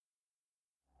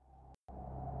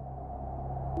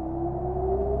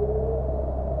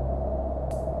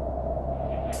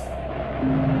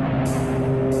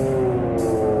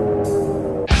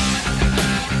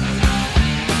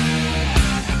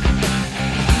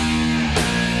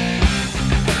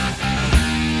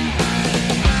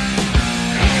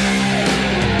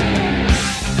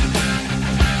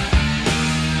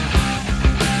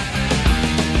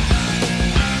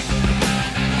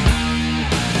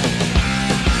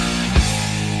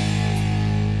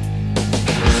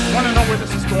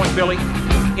Billy,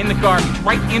 in the garbage,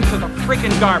 right into the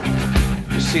freaking garbage.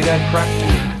 You see that crap?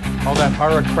 All that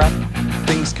horror crap?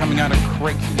 Things coming out of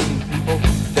crates eating people,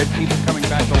 dead people coming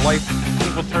back to life,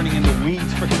 people turning into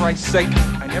weeds, for Christ's sake.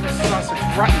 I never saw such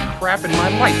rotten crap in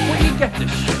my life. Where do you get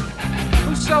this shit?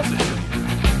 Who sells it to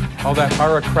you? All that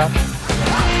horror crap?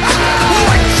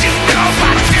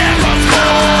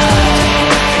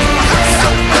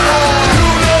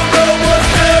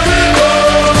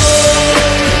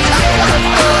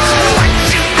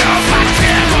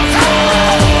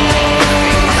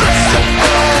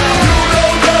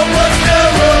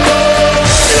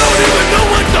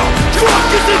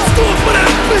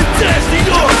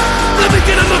 Let me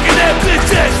get a look at that bitch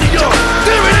ass of yours.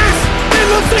 There it is. It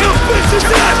looks like a bitch's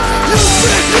ass. You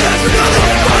bitch ass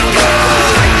motherfucker.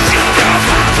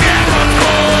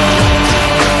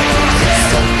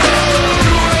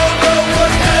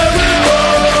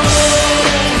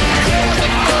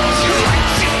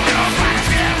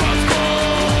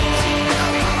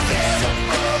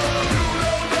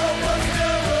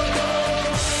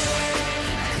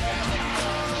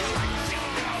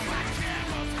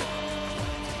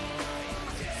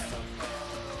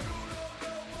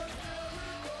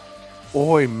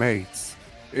 Oi, mates,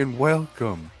 and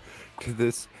welcome to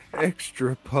this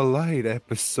extra polite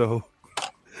episode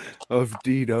of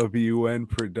DWN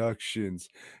Productions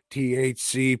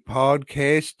THC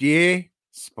podcast, yeah,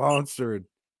 sponsored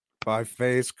by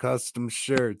Face Custom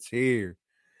Shirts here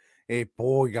at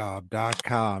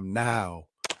BOYGOB.com now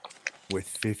with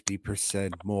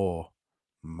 50% more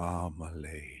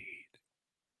marmalade.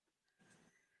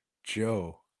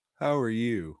 Joe, how are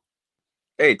you?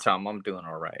 Hey, Tom, I'm doing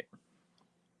all right.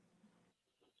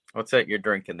 What's that you're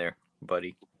drinking there,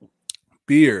 buddy?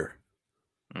 Beer.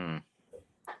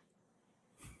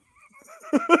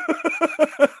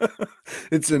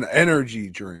 It's an energy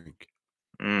drink.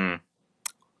 Yeah,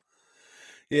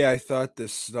 I thought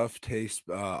this stuff tastes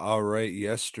all right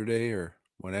yesterday or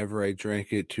whenever I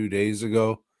drank it 2 days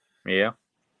ago. Yeah.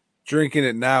 Drinking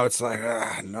it now, it's like,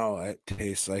 no, it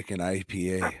tastes like an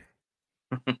IPA.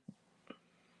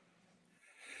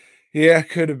 Yeah, it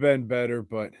could have been better,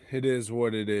 but it is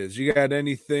what it is. You got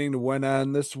anything that went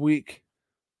on this week?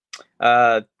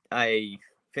 I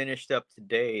finished up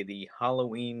today the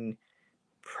Halloween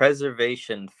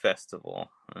Preservation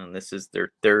Festival, and this is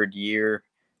their third year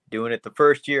doing it. The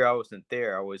first year I wasn't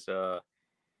there. I was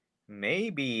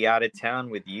maybe out of town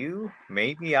with you.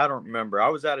 Maybe, I don't remember. I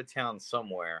was out of town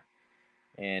somewhere,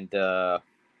 and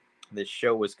this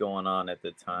show was going on at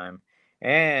the time.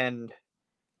 And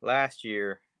last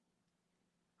year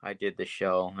I did the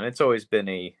show, and it's always been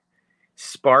a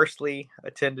sparsely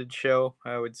attended show,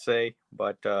 I would say,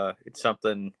 but it's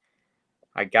something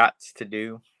I got to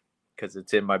do because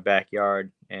it's in my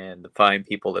backyard, and the fine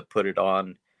people that put it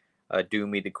on do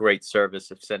me the great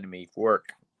service of sending me work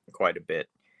quite a bit.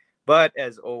 But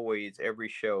as always, every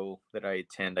show that I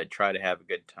attend, I try to have a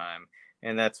good time,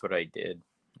 and that's what I did.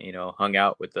 You know, hung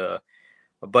out with a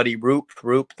buddy, Roop.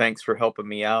 Roop, thanks for helping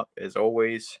me out as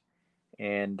always,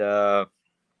 and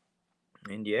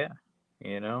yeah,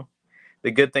 you know, the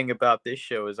good thing about this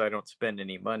show is I don't spend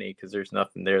any money because there's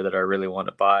nothing there that I really want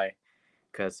to buy.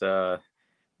 Because the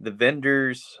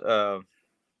vendors,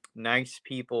 nice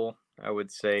people, I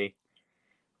would say,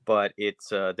 but it's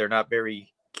they're not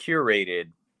very curated,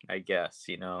 I guess,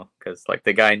 you know, because like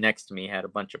the guy next to me had a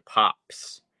bunch of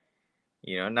pops,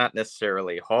 you know, not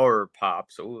necessarily horror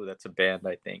pops. Oh, that's a band,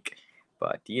 I think,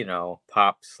 but you know,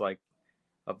 pops like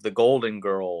of the Golden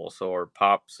Girls or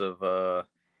pops of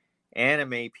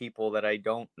anime people that I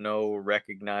don't know,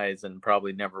 recognize, and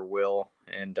probably never will,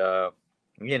 and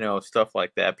you know, stuff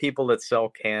like that. People that sell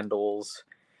candles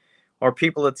or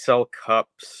people that sell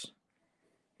cups,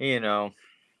 you know,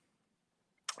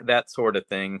 that sort of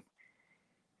thing.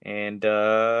 And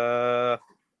their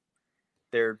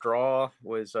draw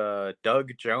was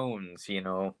Doug Jones, you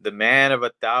know, the man of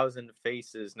 1,000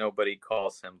 faces. Nobody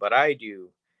calls him, but I do,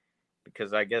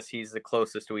 because I guess he's the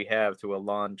closest we have to a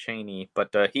Lon Chaney.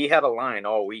 But he had a line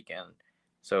all weekend,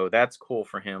 so that's cool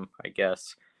for him, I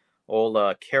guess. Old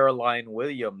Caroline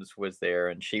Williams was there,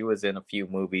 and she was in a few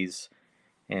movies,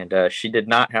 and she did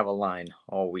not have a line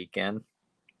all weekend.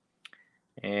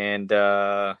 And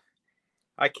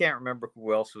I I can't remember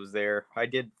who else was there. I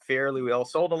did fairly well.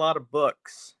 Sold a lot of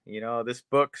books. This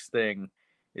books thing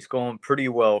is going pretty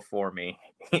well for me.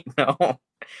 you know.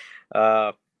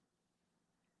 Uh,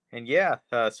 and yeah,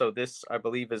 so this I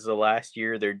believe is the last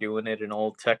year they're doing it in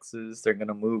Old Texas. They're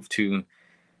gonna move to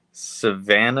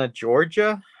Savannah,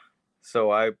 Georgia.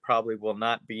 So I probably will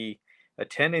not be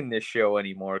attending this show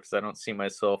anymore because I don't see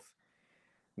myself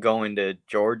going to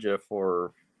Georgia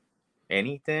for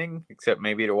anything except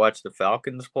maybe to watch the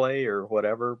Falcons play or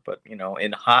whatever. But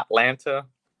in hot Atlanta,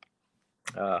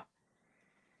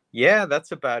 yeah,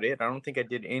 that's about it. I don't think I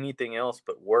did anything else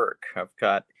but work. I've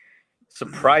got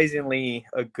surprisingly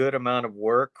a good amount of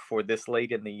work for this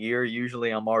late in the year.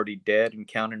 Usually I'm already dead and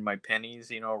counting my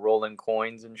pennies, rolling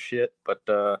coins and shit.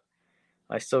 But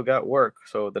I still got work.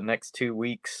 So the next 3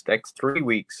 weeks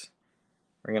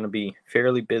are going to be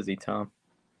fairly busy, Tom,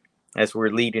 as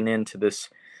we're leading into this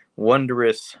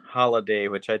wondrous holiday,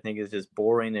 which I think is just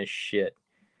boring as shit.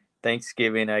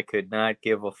 Thanksgiving, I could not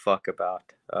give a fuck about.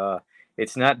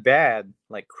 It's not bad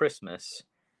like Christmas,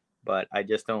 but I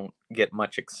just don't get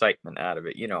much excitement out of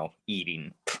it.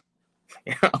 Eating.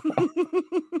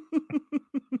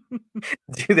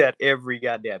 Do that every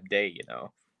goddamn day,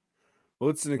 Well,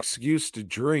 it's an excuse to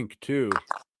drink too.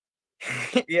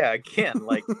 Yeah, again,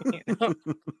 like,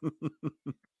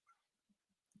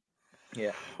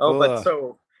 yeah. Oh, Well, but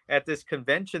so at this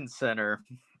convention center,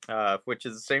 which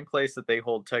is the same place that they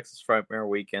hold Texas Frightmare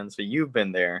Weekend, so you've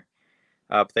been there.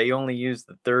 But they only use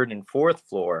the 3rd and 4th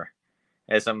floor.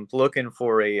 As I'm looking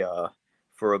for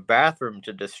a bathroom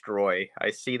to destroy,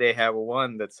 I see they have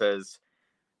one that says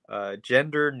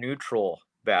gender neutral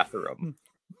bathroom.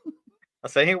 I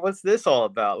say, hey, what's this all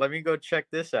about? Let me go check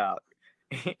this out.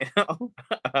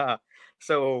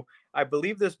 So I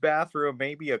believe this bathroom,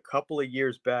 maybe a couple of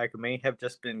years back, may have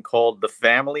just been called the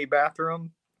family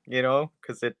bathroom.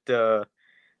 Because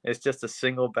it's just a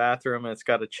single bathroom and it's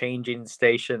got a changing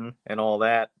station and all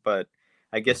that. But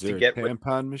I guess is there to get a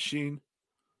tampon machine?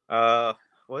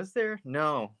 Was there?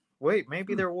 No. Wait,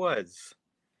 maybe there was.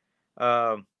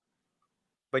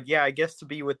 But yeah, I guess to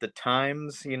be with the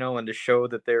times, and to show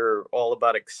that they're all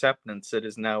about acceptance, it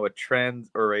is now a trend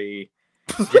or a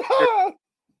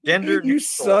gender You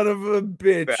son of a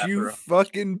bitch! bathroom. You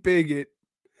fucking bigot!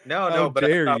 No, How but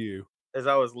dare you? As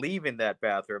I was leaving that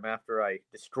bathroom after I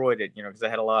destroyed it, because I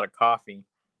had a lot of coffee.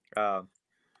 Did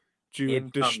you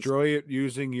destroy it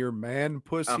using your man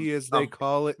pussy, as they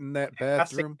call it in that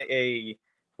bathroom?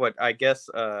 What I guess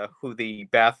who the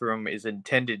bathroom is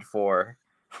intended for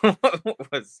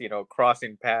was,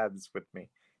 crossing paths with me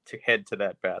to head to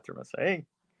that bathroom. I say, hey,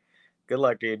 good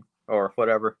luck, dude, or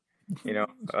whatever,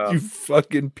 you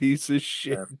fucking piece of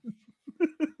shit.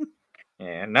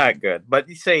 Yeah, not good. But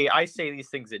I say these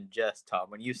things in jest,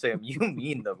 Tom. When you say them, you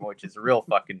mean them, which is real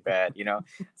fucking bad.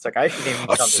 It's like I shouldn't even.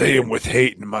 I say them with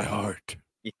hate in my heart.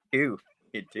 You do.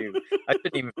 I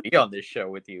shouldn't even be on this show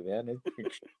with you, man.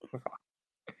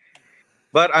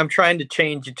 But I'm trying to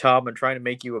change you, Tom. I'm trying to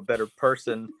make you a better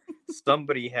person.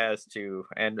 Somebody has to,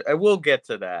 and I will get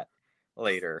to that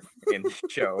later in the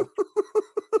show.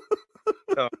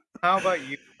 So, how about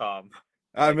you, Tom?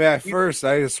 I mean, at first,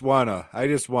 I just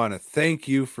wanna thank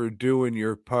you for doing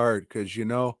your part, because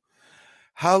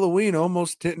Halloween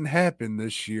almost didn't happen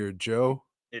this year, Joe.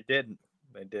 It didn't.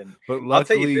 But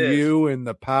luckily, you and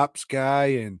the Pops guy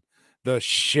and the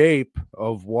Shape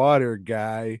of Water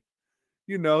guy,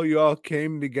 you all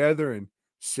came together and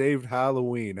saved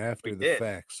Halloween after the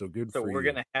fact. So good for you. So we're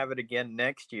gonna have it again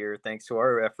next year, thanks to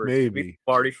our efforts. Maybe we've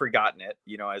already forgotten it,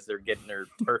 as they're getting their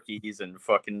turkeys and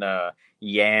fucking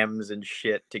yams and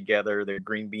shit together, their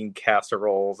green bean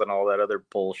casseroles and all that other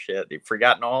bullshit. They've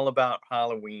forgotten all about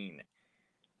Halloween,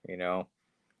 and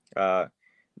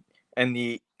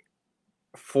the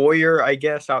foyer, I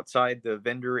guess, outside the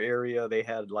vendor area, they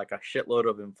had like a shitload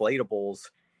of inflatables.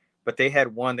 But they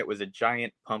had one that was a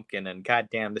giant pumpkin, and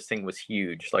goddamn, this thing was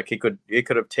huge. Like it could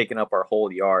have taken up our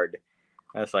whole yard.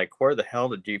 I was like, where the hell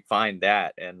did you find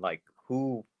that? And like,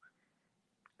 who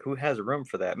has room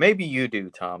for that? Maybe you do,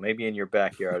 Tom. Maybe in your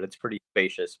backyard. It's pretty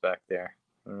spacious back there.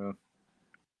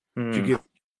 Did you get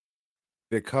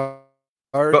the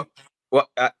card? What?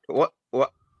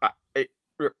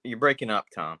 You're breaking up,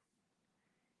 Tom.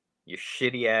 You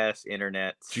shitty ass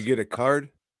internet. Did you get a card?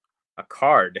 A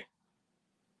card.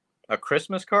 A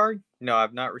Christmas card? No,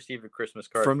 I've not received a Christmas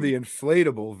card from the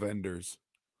inflatable vendors.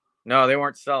 No, they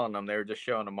weren't selling them. They were just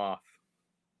showing them off.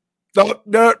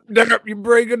 No, you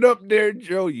bring it up there,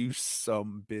 Joe, you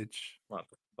some bitch.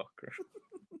 Motherfucker.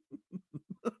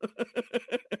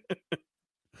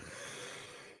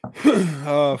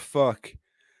 Oh, fuck.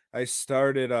 I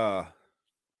started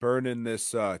burning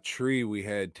this tree we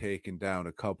had taken down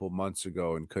a couple months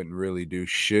ago and couldn't really do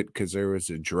shit because there was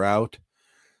a drought.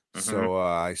 So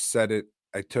I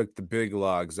took the big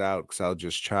logs out because I'll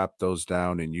just chop those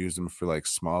down and use them for like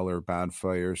smaller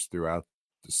bonfires throughout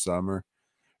the summer,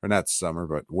 or not summer,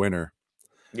 but winter.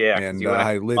 Yeah, because And you want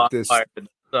I to lit this. fire in the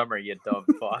summer, you dumb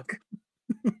fuck.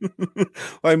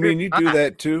 I mean, you do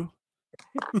that too.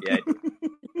 Yeah.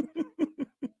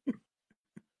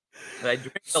 I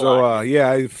drink a So lot. yeah,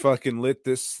 I fucking lit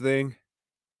this thing.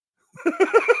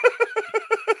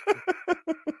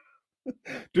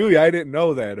 Dude, I didn't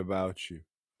know that about you.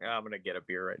 I'm gonna get a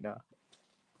beer right now.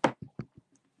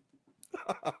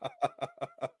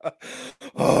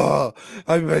 Oh,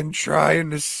 I've been trying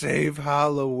to save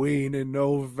Halloween in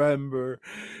November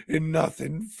and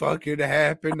nothing fucking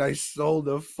happened. I sold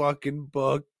a fucking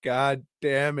book. God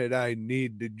damn it, I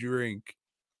need to drink.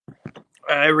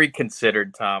 I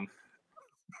reconsidered, Tom.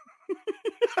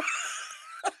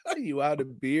 You out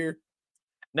of beer?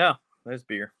 No, there's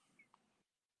beer.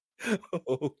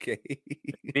 Okay.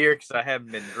 Beer because I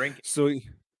haven't been drinking.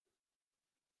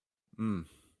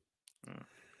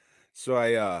 So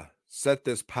I set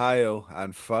this pile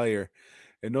on fire,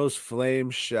 and those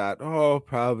flames shot,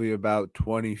 probably about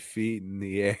 20 feet in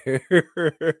the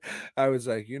air. I was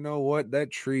like, you know what?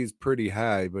 That tree's pretty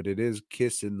high, but it is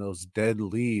kissing those dead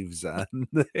leaves on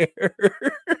there.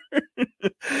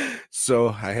 So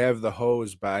I have the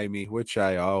hose by me, which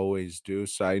I always do.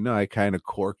 So I know I kind of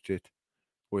corked it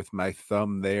with my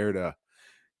thumb there to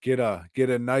get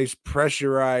a nice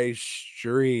pressurized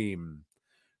stream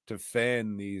to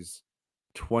fan these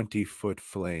 20-foot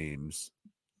flames.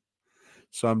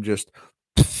 So I'm just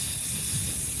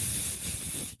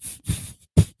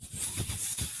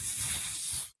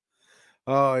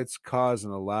it's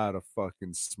causing a lot of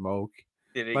fucking smoke.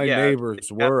 My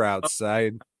neighbors were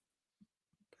outside.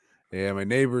 Yeah, my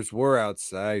neighbors were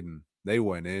outside and they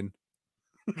went in.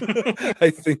 I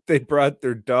think they brought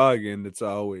their dog in that's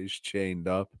always chained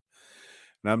up.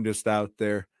 And I'm just out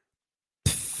there.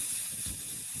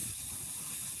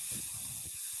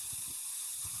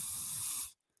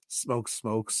 Smoke,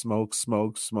 smoke, smoke,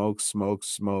 smoke, smoke, smoke,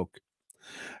 smoke.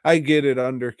 I get it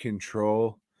under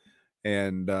control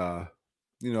and,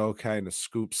 kind of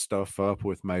scoop stuff up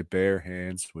with my bare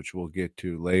hands, which we'll get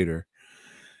to later.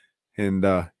 And,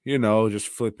 just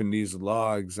flipping these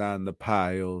logs on the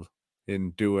pile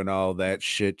and doing all that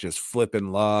shit, just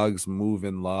flipping logs,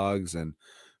 moving logs, and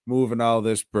moving all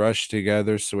this brush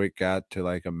together so it got to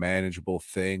like a manageable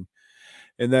thing.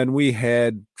 And then we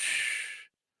had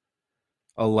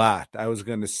a lot. I was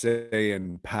going to say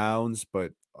in pounds,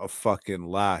 but a fucking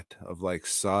lot of like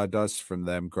sawdust from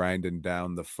them grinding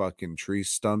down the fucking tree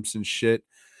stumps and shit.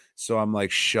 So I'm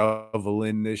like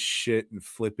shoveling this shit and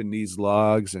flipping these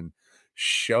logs and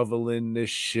shoveling this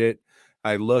shit.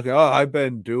 I've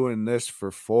been doing this for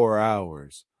 4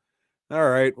 hours. All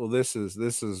right, well this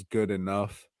is good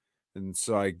enough. And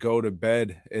so I go to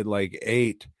bed at like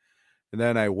 8, and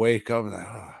then I wake up and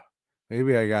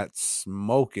maybe I got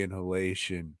smoke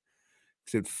inhalation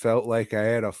because it felt like I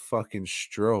had a fucking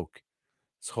stroke.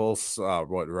 This whole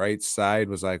right side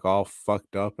was like all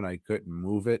fucked up and I couldn't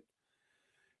move it.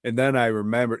 And then I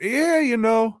remembered,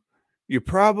 you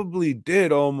probably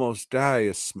did almost die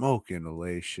of smoke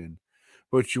inhalation,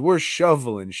 but you were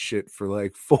shoveling shit for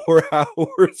like 4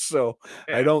 hours. So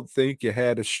yeah. I don't think you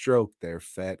had a stroke there,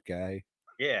 fat guy.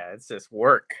 Yeah, it's just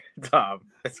work, Tom.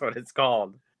 That's what it's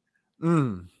called.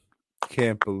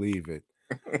 Can't believe it.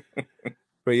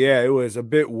 But yeah, it was a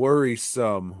bit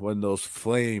worrisome when those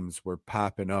flames were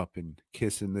popping up and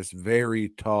kissing this very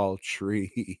tall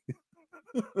tree.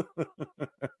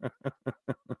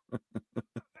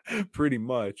 Pretty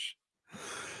much.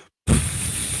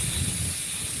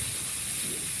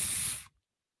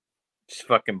 Just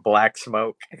fucking black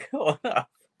smoke.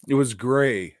 It was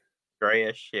gray.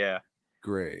 Grayish, yeah.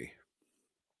 Gray.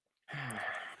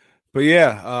 But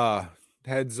yeah,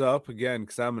 heads up again,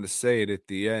 because I'm going to say it at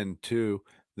the end too.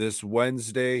 This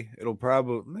Wednesday, it'll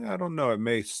probably, I don't know, it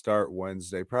may start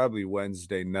Wednesday, probably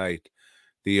Wednesday night.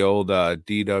 The old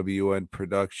DWN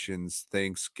Productions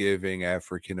Thanksgiving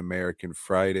African American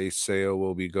Friday sale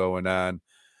will be going on.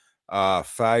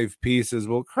 5 pieces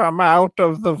will come out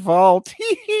of the vault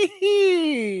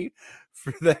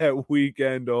for that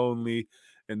weekend only.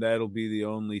 And that'll be the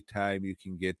only time you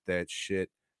can get that shit.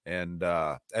 And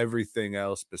everything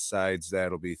else besides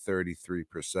that'll be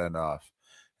 33% off,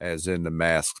 as in the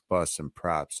masks, bus, and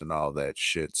props and all that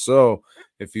shit. So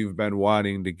if you've been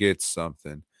wanting to get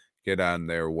something, get on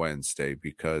there Wednesday,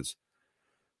 because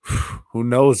who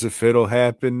knows if it'll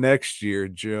happen next year,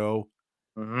 Joe.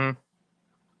 Mm-hmm.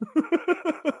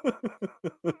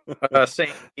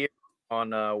 Same here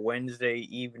on Wednesday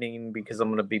evening because I'm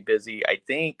gonna be busy. I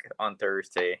think on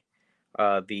Thursday,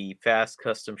 the Fast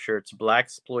Custom Shirts Black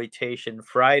Exploitation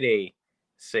Friday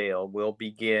sale will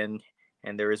begin,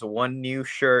 and there is one new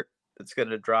shirt that's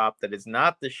gonna drop that is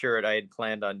not the shirt I had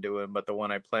planned on doing, but the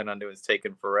one I plan on doing is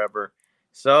taking forever.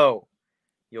 So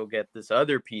you'll get this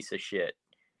other piece of shit.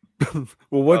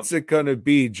 Well, what's it gonna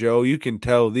be, Joe? You can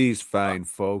tell these fine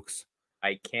folks.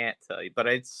 I can't tell you, but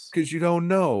it's because you don't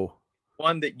know.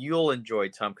 One that you'll enjoy,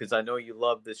 Tom, because I know you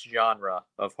love this genre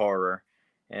of horror.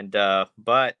 And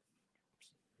but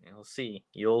you'll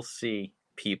see,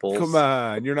 people. Come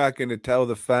on, you're not gonna tell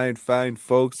the fine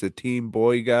folks at Team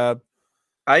BOYGOB.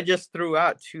 I just threw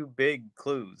out 2 big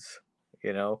clues,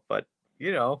 but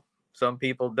some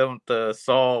people don't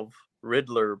solve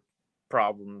Riddler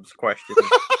problems questions.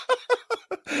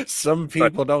 Some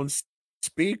people don't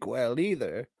speak well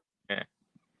either.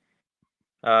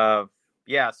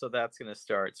 Yeah, so that's gonna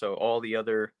start. So all the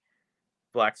other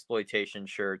black exploitation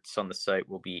shirts on the site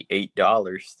will be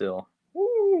 $8 still.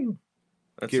 Woo!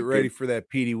 Get ready for that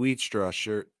Petey Wheatstraw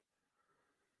shirt.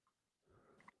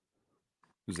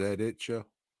 Is that it, Joe?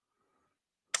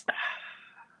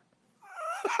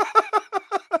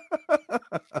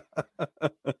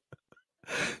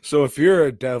 So if you're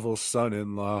a devil's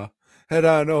son-in-law, head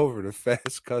on over to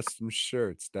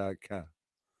fastcustomshirts.com.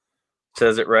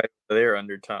 Says it right over there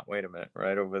under Tom. Wait a minute,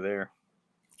 right over there.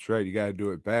 That's right. You got to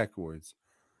do it backwards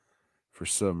for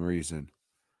some reason.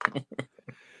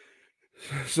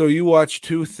 So you watch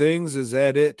 2 things. Is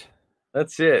that it?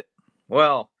 That's it.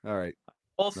 Well, all right.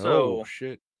 Also,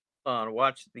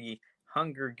 watch the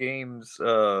Hunger Games,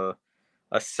 a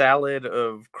salad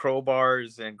of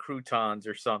crowbars and croutons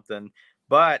or something.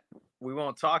 But we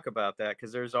won't talk about that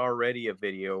because there's already a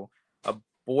video, a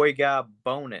BOYGOB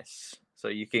bonus. So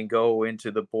you can go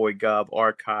into the BOYGOB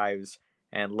archives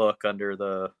and look under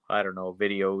the, I don't know,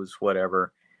 videos,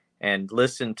 whatever, and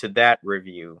listen to that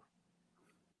review.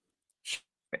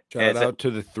 Shout out to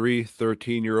the 3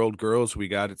 13-year-old girls we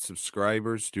got as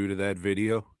subscribers due to that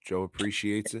video. Joe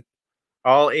appreciates it.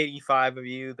 All 85 of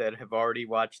you that have already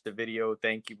watched the video,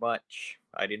 thank you much.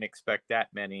 I didn't expect that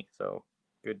many, so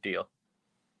good deal.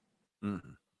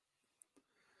 Mm-hmm.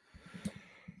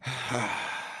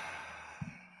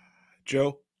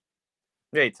 Joe?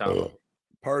 Hey, Tom.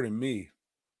 Pardon me.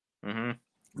 Mm-hmm.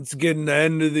 It's getting the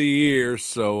end of the year,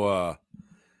 so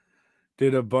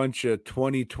did a bunch of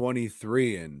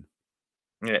 2023 and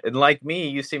like me,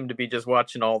 you seem to be just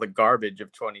watching all the garbage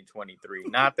of 2023.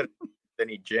 Not that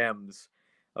any gems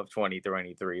of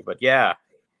 2023, but yeah,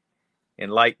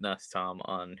 enlighten us, Tom,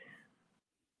 on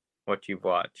what you've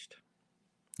watched.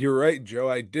 You're right, Joe.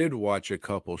 I did watch a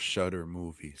couple Shudder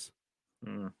movies.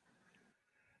 Mm.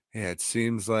 Yeah, it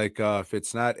seems like if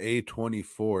it's not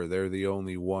A24, they're the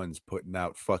only ones putting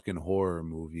out fucking horror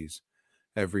movies.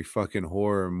 Every fucking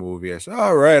horror movie, I say,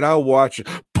 all right, I'll watch it.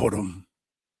 Put 'em.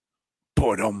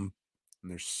 And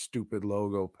their stupid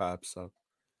logo pops up.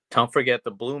 Don't forget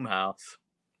the Blumhouse.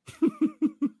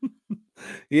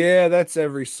 Yeah, that's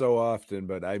every so often,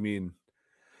 but I mean,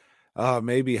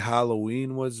 maybe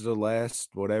Halloween was the last,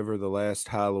 whatever the last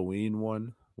Halloween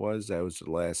one was. That was the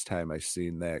last time I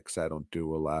seen that because I don't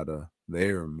do a lot of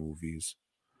their movies.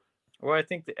 Well, I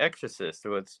think The Exorcist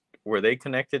were they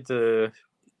connected to?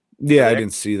 Yeah, I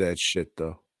didn't see that shit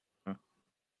though. Huh.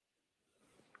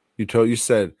 You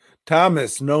said,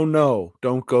 Thomas, no,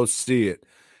 don't go see it.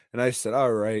 And I said,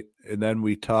 all right. And then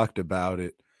we talked about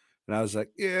it. And I was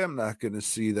like, yeah, I'm not going to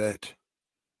see that.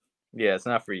 Yeah, it's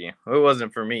not for you. It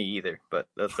wasn't for me either, but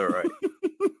that's all right.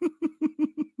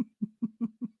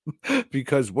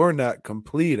 Because we're not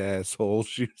complete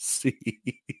assholes, you see.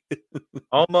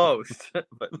 Almost,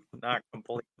 but not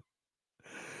complete.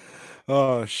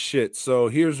 Oh, shit. So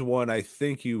here's one I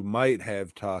think you might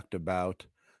have talked about.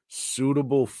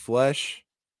 Suitable Flesh.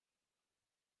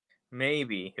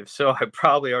 Maybe. If so, I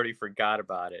probably already forgot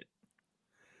about it.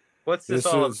 What's this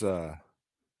all about?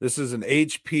 This is an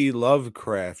H.P.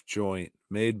 Lovecraft joint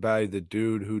made by the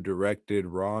dude who directed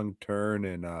Wrong Turn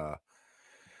and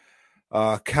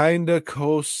kinda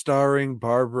co-starring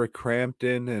Barbara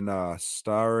Crampton and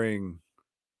starring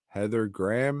Heather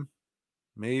Graham,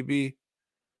 maybe.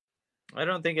 I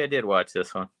don't think I did watch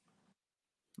this one.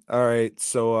 All right,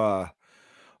 so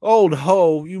old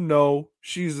ho,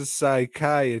 she's a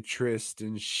psychiatrist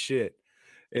and shit.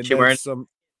 And she wearing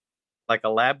like a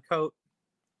lab coat?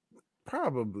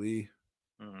 Probably.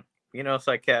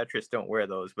 Psychiatrists don't wear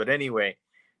those, but anyway.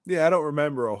 Yeah, I don't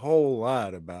remember a whole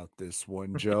lot about this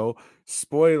one, Joe.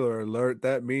 Spoiler alert,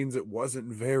 that means it wasn't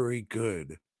very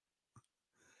good.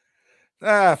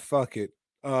 Fuck it.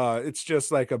 It's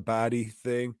just like a body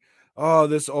thing. Oh,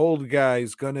 this old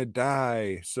guy's gonna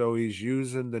die, so he's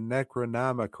using the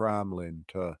Necronomicron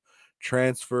to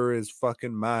transfer his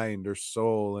fucking mind or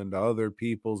soul into other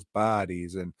people's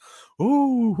bodies. And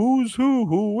who's who?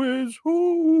 Who is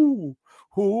who?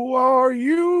 Who are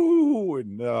you?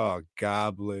 And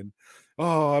goblin.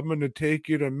 Oh, I'm gonna take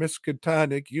you to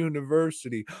Miskatonic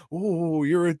University. Oh,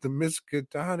 you're at the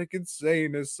Miskatonic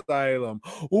Insane Asylum.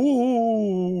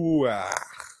 Ooh, I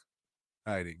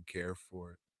didn't care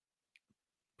for it.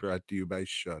 Brought to you by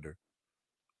Shudder.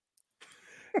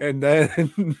 And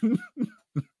then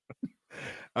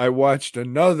I watched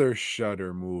another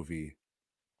Shudder movie.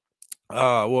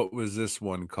 What was this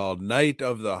one called? Night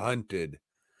of the Hunted.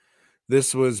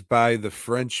 This was by the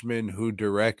Frenchman who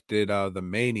directed the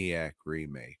Maniac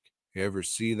remake. You ever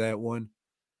see that one?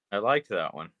 I liked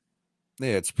that one.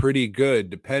 Yeah, it's pretty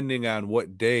good. Depending on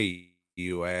what day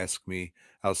you ask me,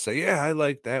 I'll say, yeah, I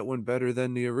like that one better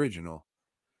than the original.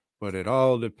 But it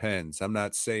all depends. I'm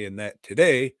not saying that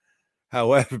today.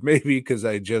 However, maybe because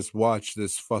I just watched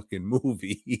this fucking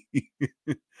movie.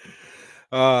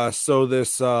 So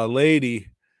this lady,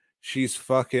 she's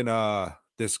fucking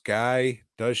this guy.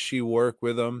 Does she work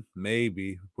with him?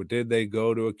 Maybe. But did they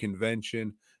go to a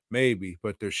convention? Maybe.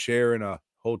 But they're sharing a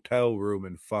hotel room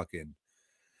and fucking.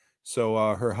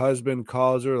 So her husband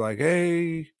calls her like,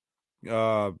 hey,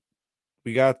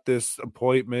 we got this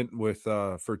appointment with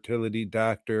a fertility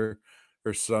doctor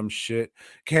or some shit.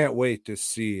 Can't wait to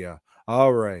see you.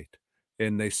 All right.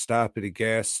 And they stop at a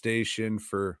gas station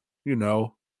for,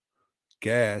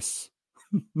 gas.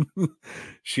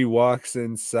 She walks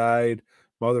inside.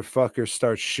 Motherfucker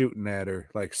starts shooting at her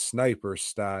like sniper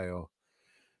style.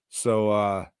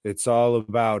 So it's all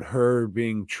about her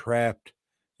being trapped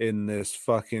in this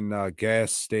fucking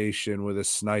gas station with a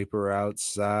sniper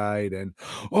outside. And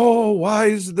oh, why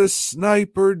is the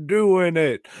sniper doing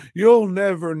it? You'll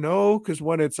never know, because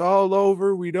when it's all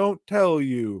over, we don't tell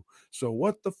you. So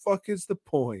what the fuck is the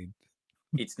point?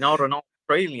 It's not an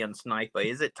Australian sniper,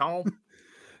 is it, Tom?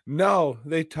 No,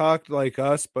 they talked like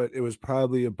us, but it was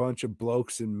probably a bunch of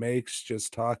blokes and makes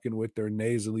just talking with their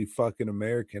nasally fucking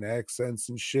American accents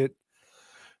and shit.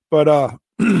 But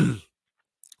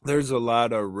there's a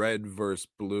lot of red versus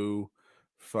blue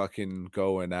fucking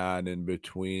going on in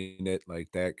between it,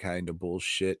 like that kind of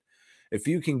bullshit. If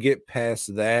you can get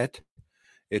past that,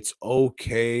 it's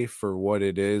okay for what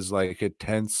it is, like a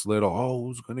tense little, oh,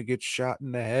 who's gonna get shot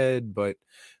in the head? But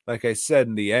like I said,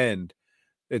 in the end,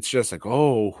 it's just like,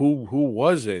 oh, who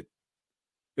was it?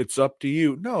 It's up to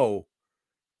you. No,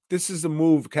 this is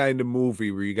a kind of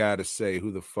movie where you gotta say,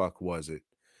 who the fuck was it?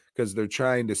 Because they're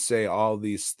trying to say all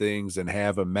these things and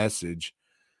have a message.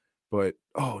 But,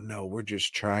 oh no, we're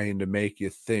just trying to make you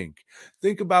think.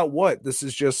 Think about what? This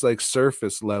is just like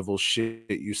surface level shit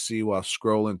you see while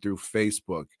scrolling through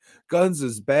Facebook. Guns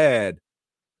is bad.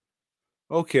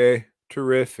 Okay,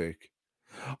 terrific.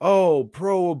 Oh,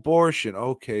 pro-abortion.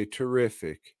 Okay,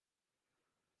 terrific.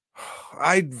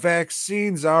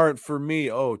 Vaccines aren't for me.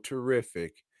 Oh,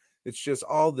 terrific. It's just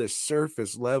all this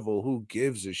surface level. Who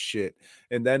gives a shit?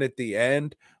 And then at the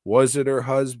end, was it her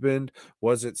husband?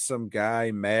 Was it some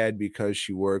guy mad because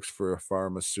she works for a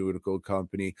pharmaceutical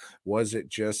company? Was it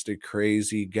just a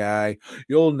crazy guy?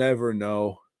 You'll never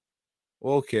know.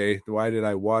 Okay, why did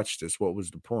I watch this? What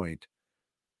was the point?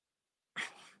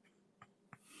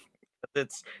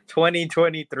 It's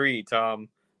 2023, Tom.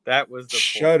 That was the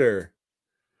Shudder.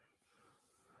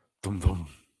 Thum thum.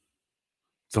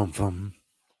 Thum thum.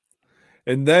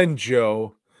 And then,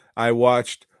 Joe, I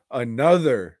watched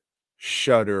another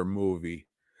Shudder movie.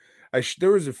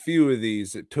 There was a few of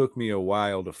these that took me a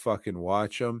while to fucking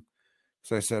watch them.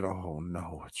 So I said, oh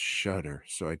no, it's Shudder.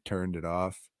 So I turned it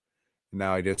off.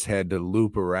 Now I just had to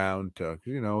loop around to,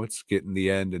 it's getting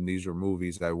the end, and these were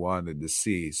movies I wanted to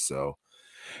see. So,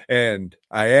 and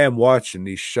I am watching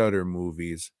these Shudder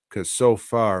movies because so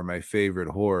far my favorite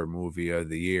horror movie of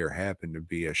the year happened to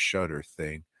be a Shudder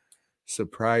thing.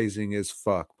 Surprising as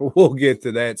fuck, but we'll get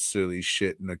to that silly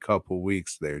shit in a couple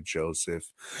weeks there,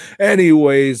 Joseph.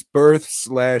 Anyways,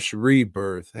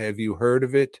 Birth/Rebirth. Have you heard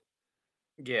of it?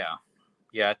 Yeah,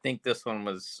 I think this one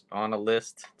was on a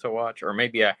list to watch, or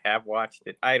maybe I have watched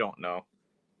it. I don't know.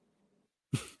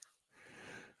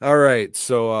 All right,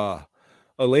 so a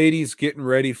lady's getting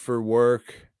ready for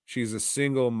work. She's a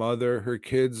single mother. Her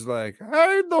kid's like,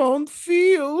 I don't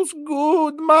feel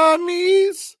good,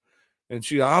 mommies. And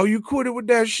she, oh, you quit it with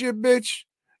that shit, bitch.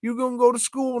 You gonna go to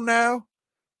school now?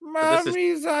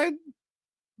 Mommies,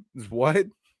 what?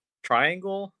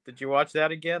 Triangle? Did you watch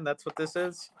that again? That's what this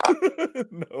is?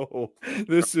 No,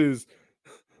 this is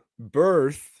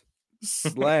Birth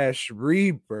slash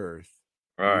rebirth.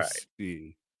 All You right.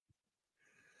 see.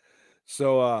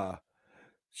 So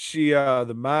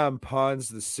the mom pawns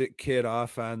the sick kid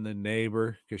off on the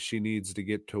neighbor because she needs to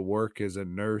get to work as a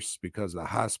nurse because the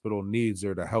hospital needs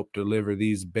her to help deliver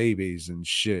these babies and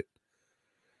shit.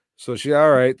 So she,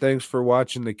 all right, thanks for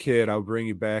watching the kid. I'll bring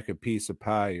you back a piece of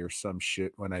pie or some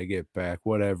shit when I get back.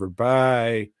 Whatever.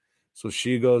 Bye. So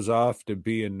she goes off to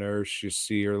be a nurse. You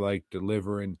see her like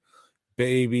delivering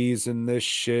babies and this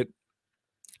shit.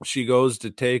 She goes to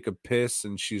take a piss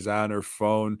and she's on her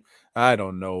phone. I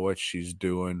don't know what she's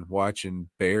doing, watching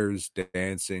bears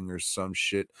dancing or some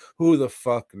shit. Who the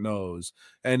fuck knows?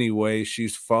 Anyway,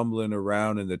 she's fumbling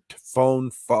around and the phone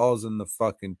falls in the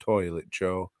fucking toilet,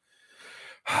 Joe.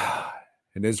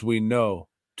 And as we know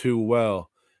too well,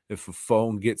 if a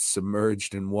phone gets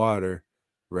submerged in water,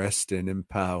 rest in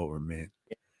empowerment.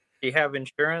 Do you have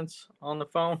insurance on the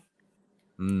phone?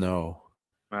 No.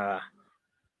 Ah.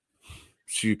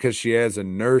 Because she has a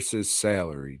nurse's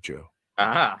salary, Joe.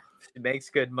 She makes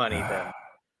good money then.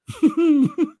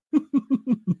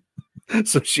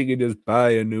 So she can just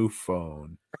buy a new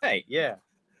phone. Right, yeah.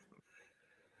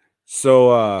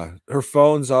 So her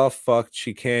phone's all fucked.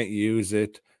 She can't use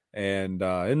it. And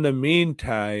in the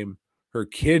meantime, her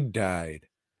kid died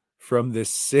from this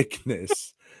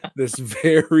sickness, this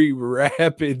very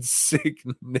rapid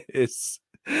sickness.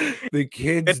 The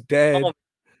kid's dead.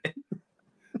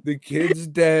 The kid's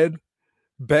dead.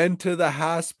 Been to the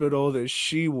hospital that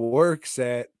she works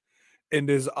at and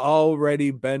has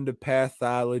already been to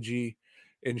pathology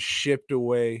and shipped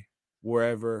away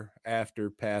wherever after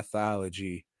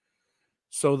pathology.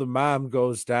 So the mom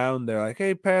goes down there like,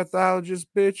 hey, pathologist,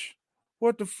 bitch,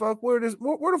 what the fuck? Where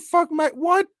the fuck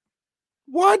what?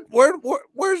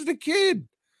 Where's the kid?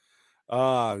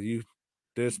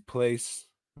 This place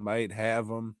might have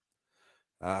him.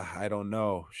 I don't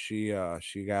know. She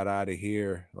got out of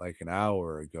here like an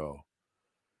hour ago.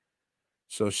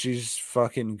 So she's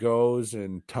fucking goes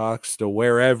and talks to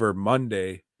wherever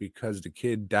Monday because the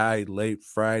kid died late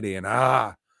Friday and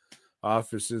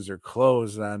offices are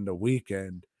closed on the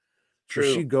weekend. True.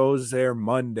 So she goes there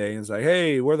Monday and is like,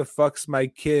 hey, where the fuck's my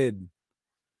kid?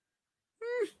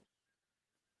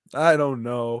 I don't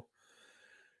know.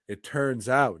 It turns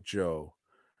out, Joe,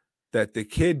 that the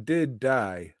kid did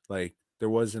die. Like there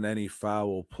wasn't any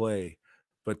foul play,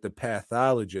 but the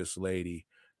pathologist lady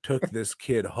took this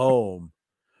kid home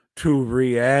to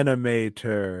reanimate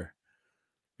her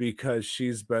because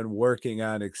she's been working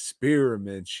on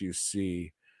experiments, you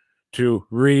see, to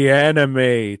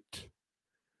reanimate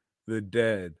the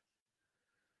dead.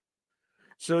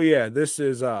 So yeah, this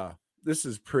is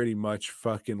pretty much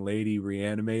fucking Lady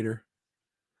Reanimator.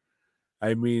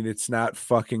 I mean, it's not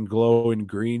fucking glowing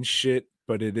green shit,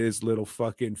 but it is little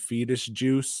fucking fetus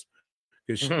juice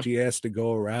because she has to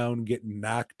go around getting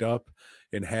knocked up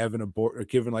and having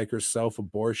giving like herself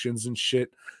abortions and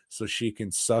shit so she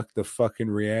can suck the fucking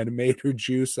reanimator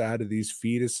juice out of these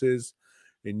fetuses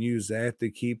and use that to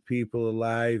keep people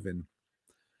alive. And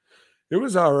it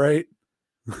was all right.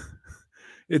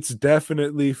 It's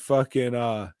definitely fucking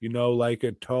like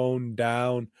a toned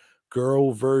down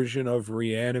girl version of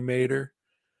Reanimator,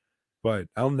 but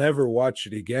I'll never watch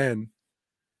it again.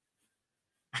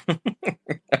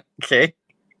 Okay.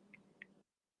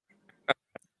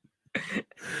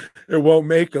 It won't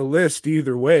make a list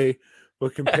either way,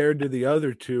 but compared to the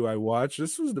other two I watched,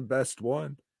 this was the best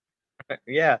one.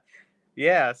 Yeah.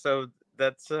 So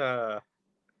that's I'll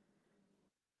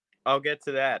get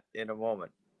to that in a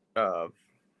moment.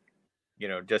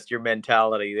 Just your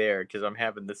mentality there, because I'm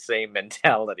having the same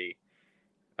mentality.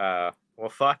 Well,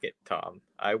 fuck it, Tom.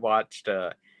 I watched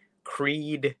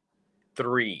Creed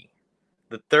 3,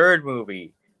 the third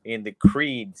movie in the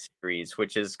Creed series,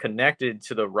 which is connected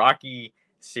to the Rocky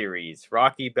series,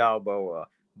 Rocky Balboa.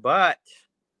 But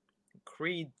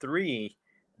Creed 3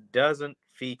 doesn't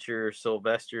feature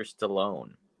Sylvester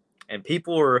Stallone. And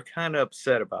people were kind of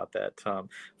upset about that, Tom.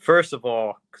 First of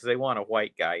all, because they want a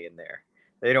white guy in there.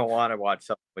 They don't want to watch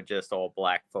something with just all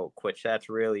black folk, which that's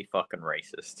really fucking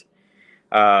racist.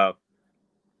 And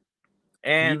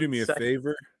can you do me a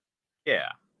favor? Yeah.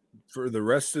 For the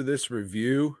rest of this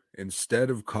review,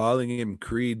 instead of calling him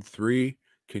Creed 3,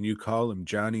 can you call him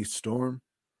Johnny Storm?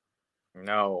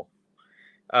 No.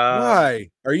 Why?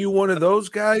 Are you one of those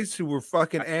guys who were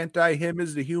fucking anti him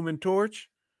as the Human Torch?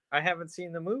 I haven't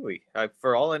seen the movie.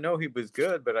 For all I know, he was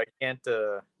good, but I can't.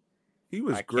 He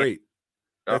was great.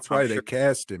 That's why they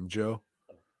cast him, Joe.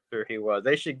 Sure, he was.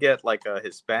 They should get like a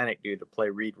Hispanic dude to play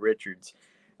Reed Richards.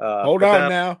 Hold on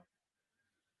now.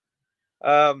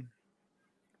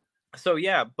 So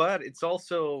yeah, but it's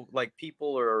also like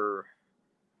people are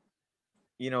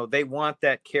they want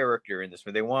that character in this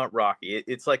movie. They want Rocky.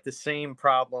 It's like the same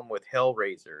problem with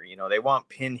Hellraiser. They want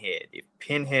Pinhead. If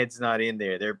Pinhead's not in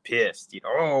there, they're pissed.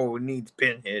 Oh, it needs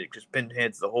Pinhead because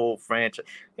Pinhead's the whole franchise.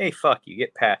 Hey, fuck you.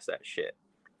 Get past that shit.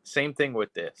 Same thing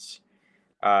with this.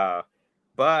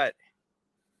 But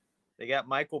they got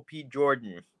Michael P.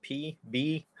 Jordan.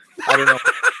 P.B.? I don't know.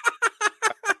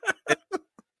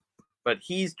 But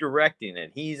he's directing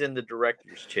it. He's in the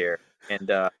director's chair.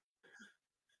 And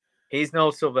he's no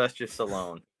Sylvester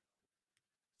Stallone.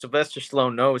 Sylvester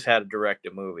Stallone knows how to direct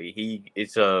a movie. He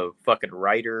is a fucking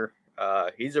writer.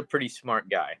 He's a pretty smart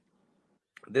guy.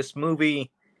 This movie,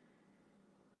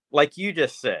 like you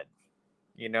just said,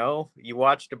 you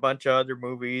watched a bunch of other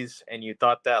movies and you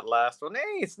thought that last one,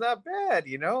 hey, it's not bad,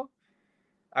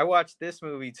 I watched this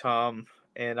movie, Tom,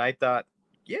 and I thought,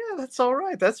 yeah, that's all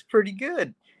right. That's pretty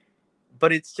good.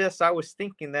 But it's just, I was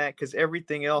thinking that because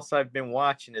everything else I've been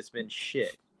watching has been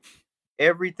shit.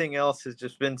 Everything else has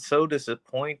just been so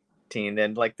disappointing.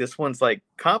 And like, this one's like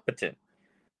competent,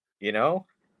 and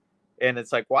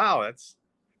it's like, wow, that's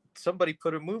somebody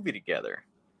put a movie together.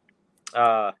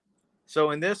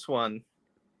 So in this one,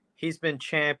 he's been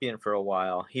champion for a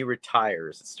while. He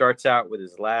retires. It starts out with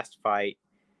his last fight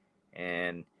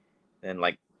and then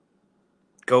like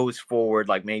goes forward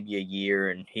like maybe a year,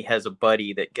 and he has a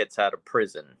buddy that gets out of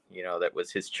prison, that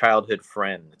was his childhood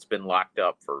friend that's been locked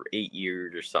up for 8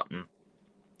 years or something.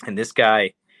 And this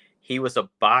guy, he was a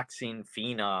boxing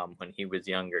phenom when he was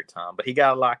younger, Tom, but he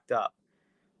got locked up.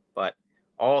 But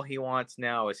all he wants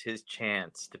now is his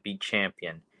chance to be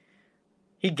champion.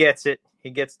 He gets it. He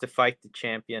gets to fight the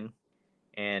champion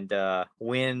and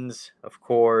wins, of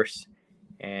course,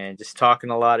 and just talking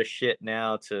a lot of shit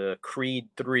now to Creed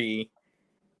 3.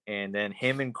 And then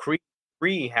him and Creed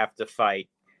 3 have to fight.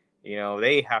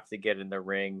 They have to get in the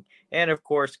ring. And, of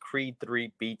course, Creed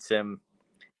 3 beats him.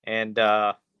 And,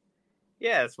 yeah,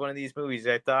 it's one of these movies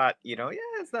I thought, yeah,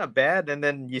 it's not bad. And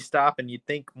then you stop and you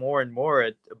think more and more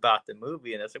about the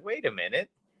movie. And I said, wait a minute.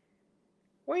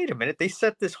 They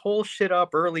set this whole shit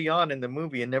up early on in the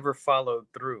movie and never followed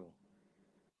through.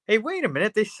 Hey, wait a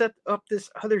minute. They set up this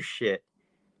other shit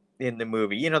in the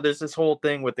movie. There's this whole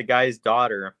thing with the guy's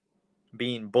daughter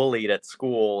being bullied at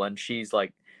school. And she's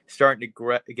like starting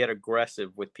to get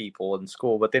aggressive with people in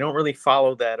school. But they don't really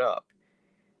follow that up.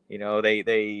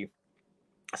 They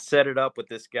set it up with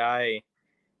this guy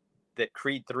that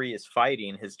Creed 3 is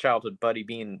fighting, his childhood buddy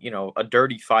being, a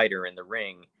dirty fighter in the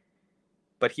ring.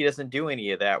 But he doesn't do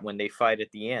any of that when they fight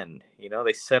at the end.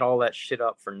 They set all that shit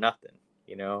up for nothing.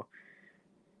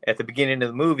 At the beginning of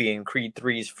the movie, in Creed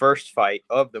 3's first fight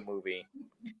of the movie,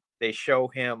 they show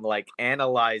him like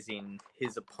analyzing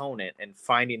his opponent and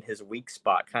finding his weak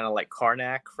spot, kind of like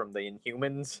Karnak from the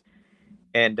Inhumans.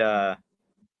 And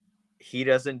he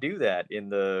doesn't do that in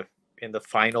the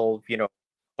final,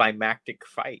 climactic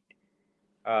fight.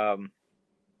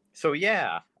 So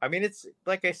yeah, I mean, it's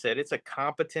like I said, it's a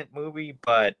competent movie,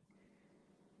 but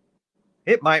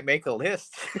it might make a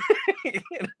list,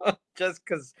 just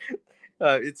because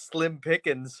it's slim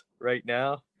pickings right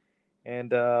now,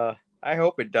 and I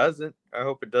hope it doesn't. I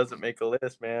hope it doesn't make a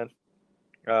list, man.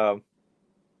 I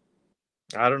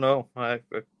don't know. I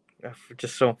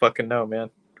just don't fucking know, man.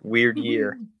 Weird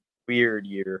year. Weird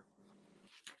year.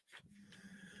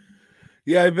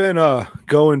 Yeah, I've been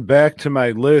going back to my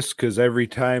list because every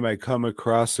time I come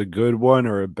across a good one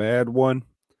or a bad one,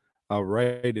 I'll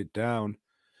write it down.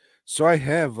 So I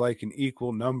have like an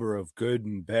equal number of good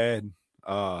and bad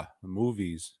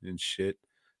movies and shit.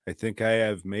 I think I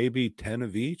have maybe 10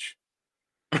 of each.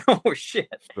 Oh shit.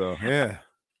 So yeah.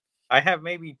 I have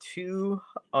maybe 2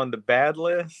 on the bad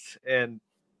list and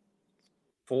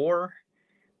 4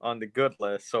 on the good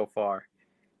list so far.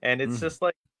 And it's just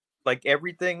like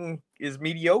everything is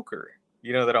mediocre,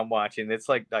 that I'm watching. It's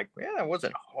like, yeah, it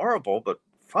wasn't horrible, but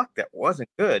fuck, that wasn't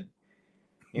good.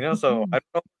 So I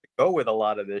don't know where to go with a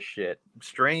lot of this shit.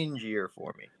 Strange year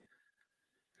for me.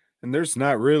 And there's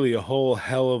not really a whole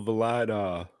hell of a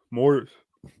lot more,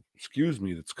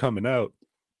 that's coming out.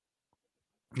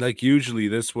 Like usually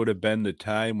this would have been the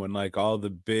time when like all the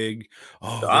big,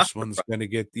 this one's gonna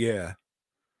get, yeah.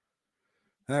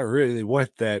 Not really.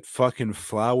 What, that fucking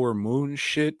Flower Moon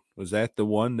shit? Was that the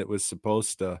one that was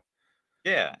supposed to?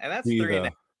 Yeah, and that's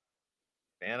 3.5.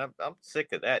 Man, I'm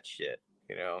sick of that shit,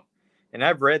 And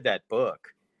I've read that book,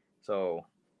 so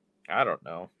I don't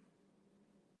know.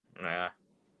 Nah,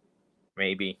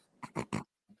 maybe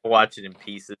watch it in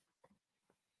pieces.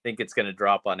 Think it's gonna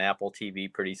drop on Apple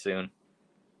TV pretty soon.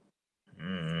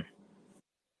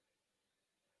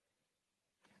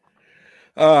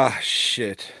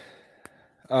 Shit.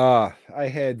 I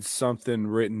had something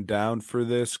written down for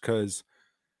this because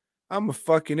I'm a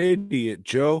fucking idiot,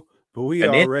 Joe. But we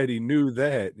already knew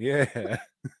that. Yeah.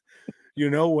 You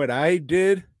know what I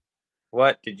did?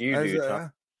 What did you do,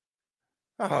 Tom?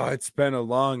 Oh, it's been a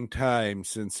long time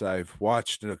since I've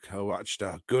watched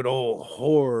a good old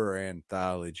horror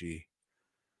anthology.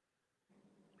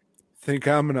 Think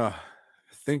I'm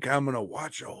gonna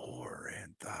watch a horror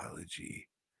anthology.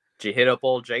 Did you hit up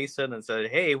old Jason and said,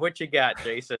 "Hey, what you got,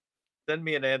 Jason? Send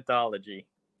me an anthology."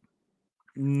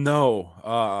 No,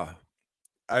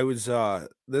 I was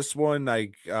this one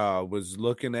I was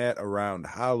looking at around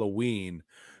Halloween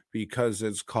because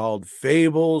it's called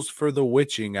Fables for the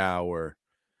Witching Hour.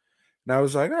 And I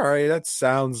was like, all right, that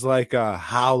sounds like a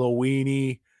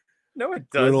Halloweeny No, it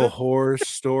doesn't. little horror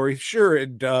story. Sure,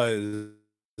 it does.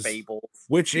 Fables.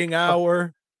 Witching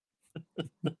Hour.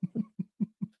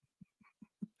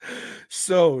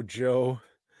 So, Joe,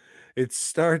 it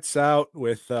starts out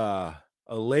with a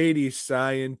lady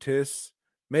scientist,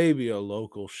 maybe a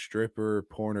local stripper,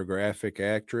 pornographic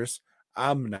actress.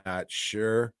 I'm not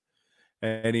sure.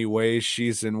 Anyway,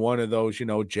 she's in one of those,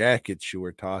 jackets you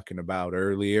were talking about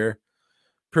earlier.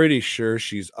 Pretty sure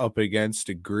she's up against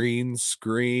a green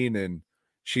screen and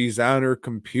she's on her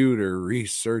computer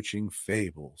researching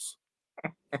fables.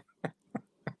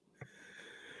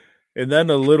 And then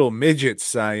a little midget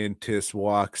scientist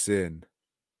walks in.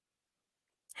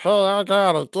 Hey, I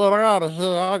gotta get out of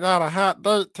here. I got a hot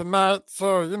date tonight,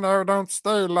 so, don't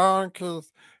stay long,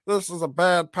 because this is a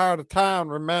bad part of town,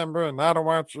 remember, and I don't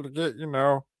want you to get,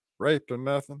 raped or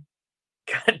nothing.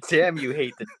 God damn, you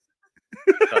hate the...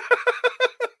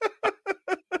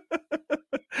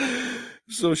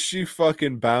 So she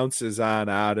fucking bounces on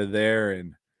out of there,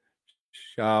 and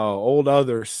old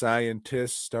other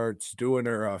scientist starts doing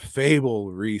her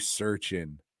fable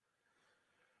researching.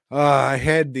 I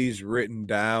had these written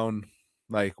down,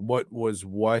 like what was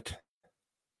what.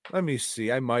 Let me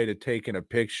see. I might have taken a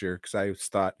picture because I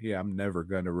thought, I'm never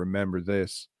going to remember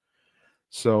this.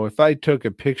 So if I took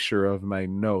a picture of my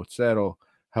notes, that'll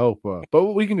help.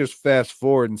 But we can just fast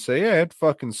forward and say, yeah, it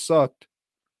fucking sucked.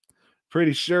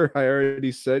 Pretty sure I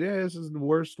already said, yeah, this is the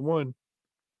worst one.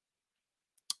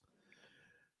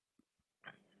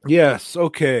 Yes,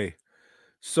 okay.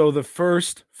 So the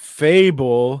first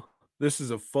fable, this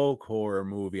is a folk horror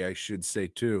movie, I should say,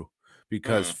 too,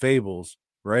 because fables,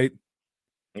 right?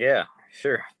 Yeah,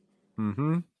 sure.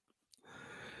 Mm-hmm.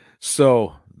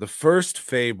 So the first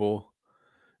fable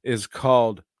is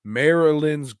called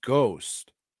Marilyn's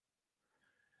Ghost.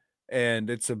 And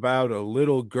it's about a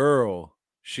little girl.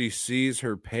 She sees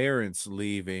her parents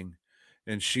leaving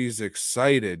and she's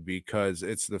excited because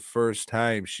it's the first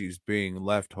time she's being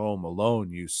left home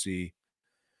alone, you see.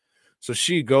 So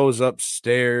she goes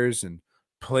upstairs and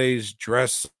plays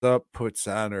dress up, puts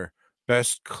on her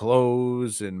best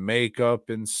clothes and makeup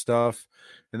and stuff.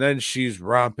 And then she's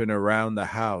romping around the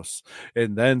house.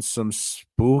 And then some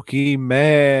spooky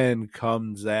man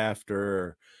comes after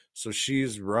her. So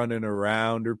she's running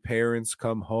around. Her parents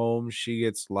come home. She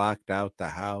gets locked out the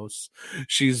house.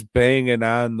 She's banging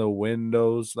on the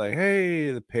windows like,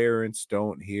 hey, the parents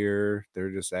don't hear. They're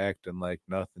just acting like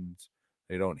nothing's.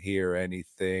 They don't hear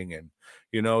anything. And,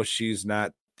 she's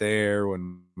not there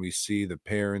when we see the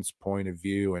parents' point of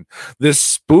view. And this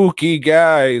spooky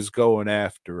guy is going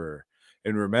after her.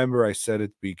 And remember, I said at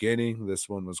the beginning, this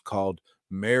one was called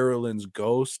Marilyn's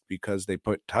Ghost because they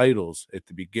put titles at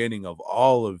the beginning of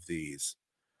all of these.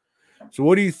 So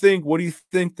what do you think? What do you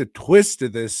think the twist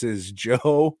of this is,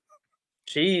 Joe?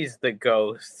 She's the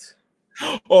ghost.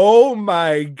 Oh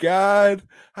my God.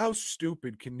 How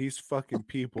stupid can these fucking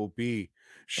people be?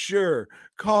 Sure,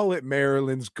 call it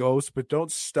Marilyn's Ghost, but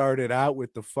don't start it out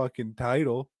with the fucking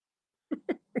title.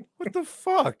 What the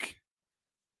fuck?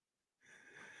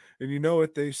 And you know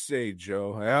what they say,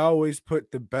 Joe? I always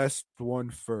put the best one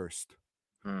first.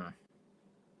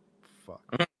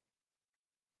 Fuck.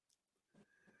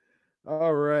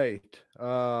 All right.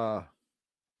 The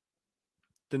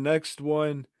next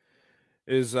one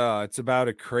is it's about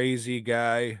a crazy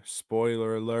guy.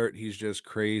 Spoiler alert, he's just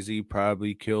crazy,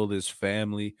 probably killed his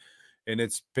family. And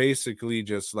it's basically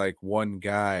just like one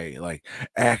guy like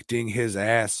acting his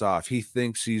ass off. He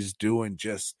thinks he's doing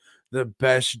just the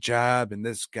best job, and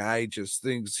this guy just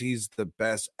thinks he's the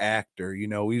best actor.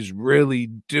 He's really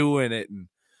doing it. And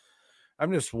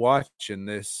I'm just watching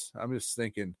this. I'm just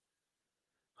thinking,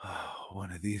 oh,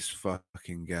 one of these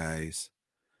fucking guys.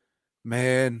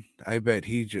 Man, I bet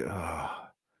he just...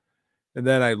 And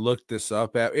then I looked this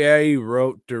up. He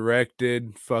wrote,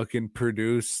 directed, fucking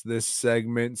produced this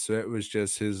segment. So it was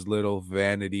just his little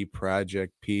vanity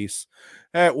project piece.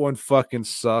 That one fucking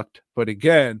sucked. But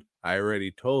again, I already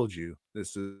told you,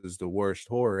 this is the worst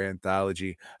horror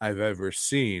anthology I've ever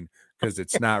seen because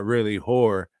it's not really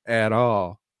horror at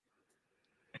all.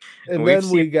 And We've then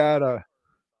seen we got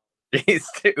these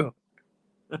too.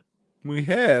 we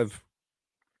have.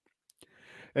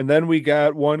 And then we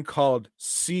got one called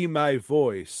See My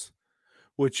Voice,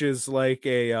 which is like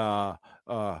a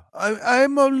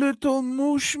I'm a little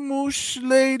moosh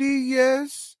lady,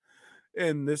 yes.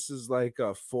 And this is like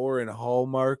a foreign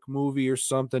Hallmark movie or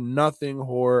something. Nothing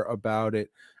horror about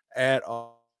it at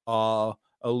all.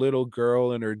 A little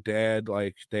girl and her dad,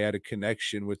 like they had a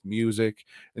connection with music,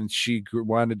 and she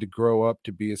wanted to grow up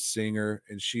to be a singer,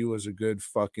 and she was a good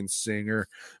fucking singer.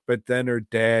 But then her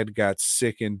dad got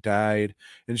sick and died,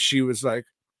 and she was like,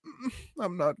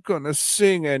 I'm not gonna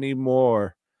sing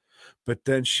anymore. But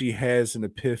then she has an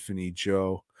epiphany,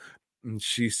 Joe, and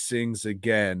she sings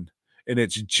again. And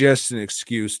it's just an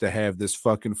excuse to have this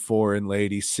fucking foreign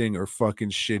lady sing her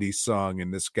fucking shitty song in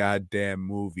this goddamn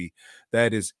movie.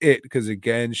 That is it. Because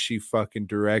again, she fucking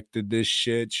directed this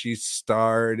shit. She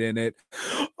starred in it.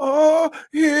 Oh,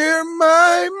 hear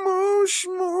my moosh,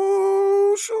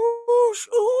 moosh, oosh,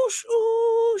 oosh,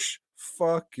 oosh.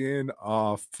 Fucking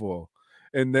awful.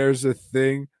 And there's a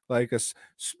thing like a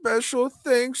special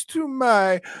thanks to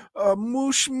my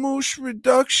moosh moosh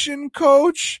reduction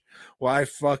coach. Well, I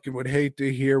fucking would hate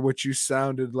to hear what you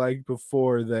sounded like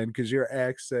before then, because your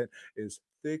accent is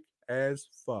thick as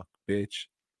fuck, bitch.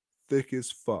 Thick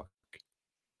as fuck.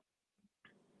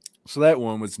 So that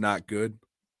one was not good.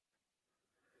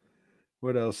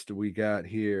 What else do we got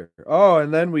here? Oh,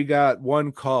 and then we got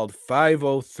one called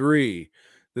 503.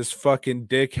 This fucking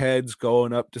dickhead's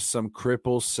going up to some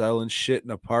cripples selling shit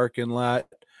in a parking lot.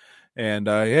 And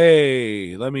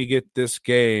hey, let me get this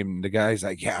game. The guy's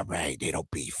like, yeah, right, it'll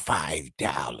be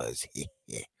 $5.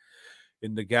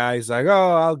 And the guy's like,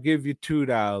 oh, I'll give you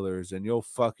 $2 and you'll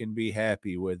fucking be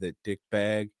happy with it,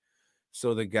 dickbag.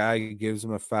 So the guy gives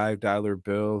him a $5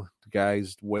 bill. The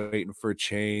guy's waiting for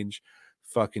change.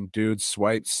 Fucking dude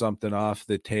swipes something off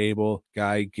the table.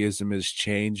 Guy gives him his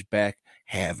change back.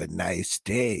 Have a nice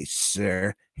day,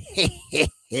 sir.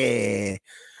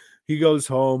 He goes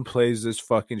home, plays this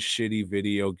fucking shitty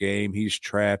video game. He's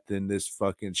trapped in this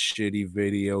fucking shitty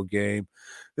video game.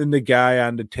 Then the guy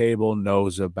on the table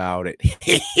knows about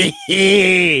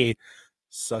it.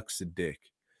 Sucks a dick.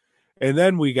 And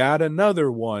then we got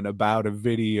another one about a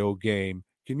video game.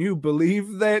 Can you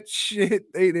believe that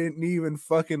shit? They didn't even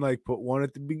fucking like put one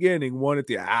at the beginning, one at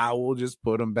the we'll just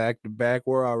put them back to back.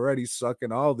 We're already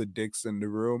sucking all the dicks in the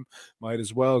room. Might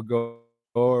as well go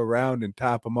around and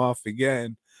top them off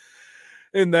again.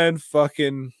 And then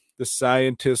fucking the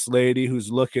scientist lady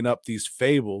who's looking up these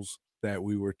fables that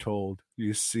we were told,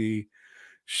 you see,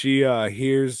 she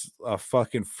hears a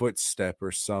fucking footstep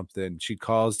or something. She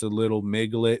calls the little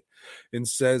Miglet and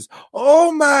says,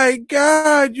 oh my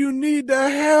God, you need to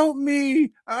help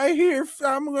me. I hear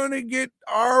I'm going to get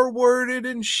R-worded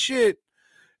and shit.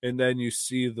 And then you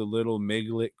see the little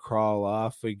Miglet crawl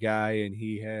off a guy, and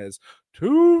he has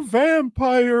 2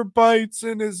 vampire bites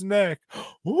in his neck.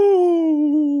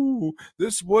 Ooh,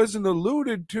 this wasn't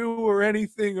alluded to or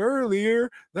anything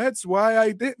earlier. That's why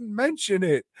I didn't mention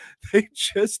it. They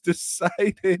just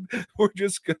decided we're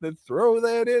just going to throw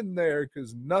that in there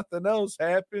because nothing else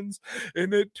happens.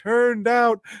 And it turned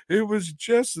out it was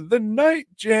just the night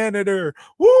janitor.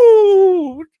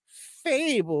 Woo!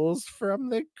 Fables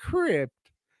from the crypt.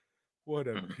 What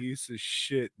a piece of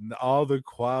shit. And all the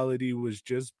quality was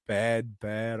just bad,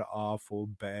 awful,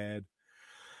 bad.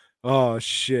 Oh,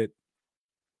 shit.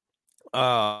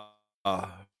 I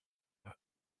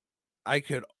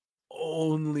could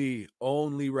only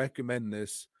recommend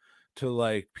this to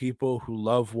like people who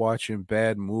love watching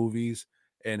bad movies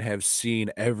and have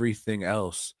seen everything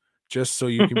else, just so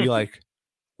you can be like,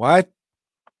 what?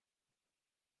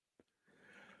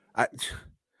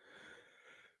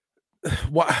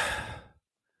 What?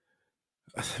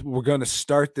 We're going to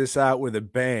start this out with a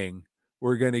bang.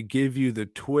 We're going to give you the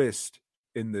twist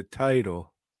in the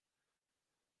title.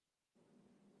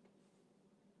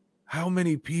 How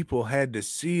many people had to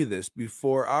see this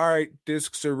before, all right,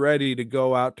 discs are ready to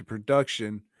go out to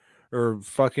production or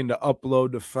fucking to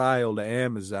upload the file to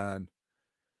Amazon?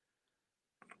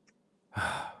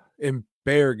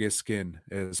 Embargaskin,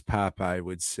 as Popeye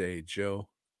would say, Joe.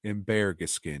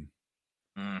 Embargaskin.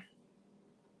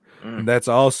 And that's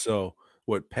also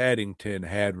what Paddington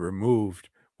had removed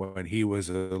when he was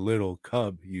a little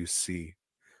cub, you see,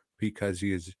 because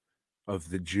he is of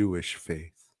the Jewish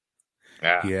faith.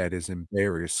 Yeah. He had his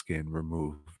embargaskin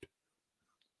removed.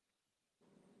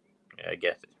 Yeah, I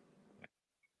guess it.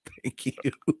 Thank you.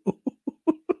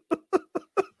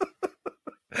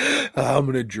 I'm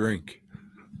going to drink.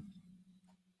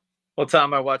 Well,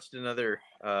 Tom, I watched another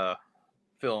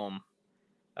film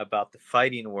about the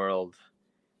fighting world,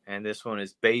 and this one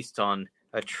is based on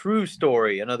a true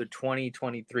story, another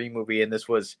 2023 movie, and this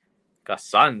was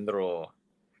Cassandro.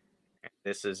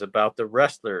 This is about the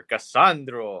wrestler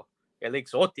Cassandro El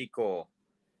Exótico.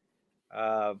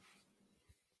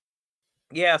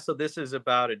 Yeah, so this is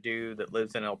about a dude that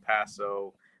lives in El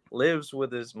Paso, lives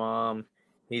with his mom.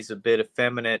 He's a bit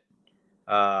effeminate.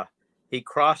 He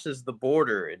crosses the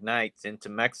border at night into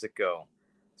Mexico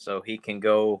so he can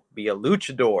go be a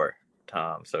luchador,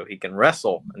 Tom, so he can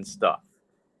wrestle and stuff.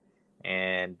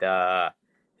 And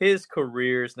his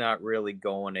career's not really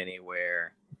going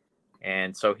anywhere.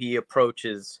 And so he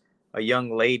approaches a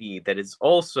young lady that is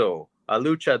also a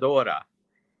luchadora.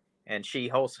 And she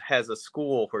also has a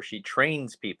school where she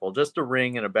trains people, just a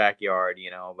ring in a backyard,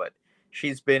 but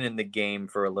she's been in the game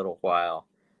for a little while.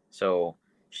 So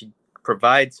she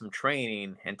provides some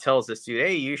training and tells this dude,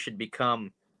 hey, you should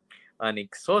become an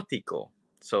exótico.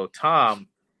 So, Tom,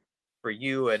 for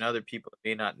you and other people that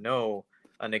may not know,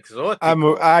 an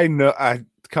exótico. I know.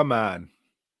 Come on.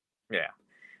 Yeah.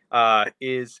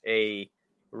 Is a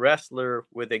wrestler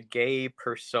with a gay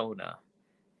persona.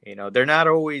 They're not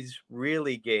always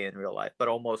really gay in real life, but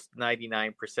almost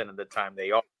 99% of the time they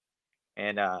are.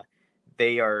 And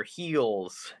they are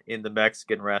heels in the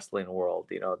Mexican wrestling world.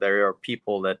 There are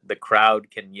people that the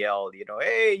crowd can yell,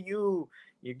 hey, you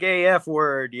gay F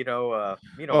word,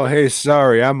 Oh, hey,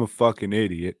 sorry, I'm a fucking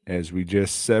idiot, as we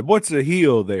just said. What's a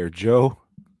heel there, Joe?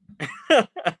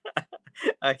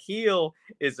 A heel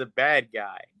is a bad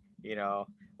guy,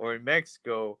 or in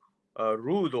Mexico,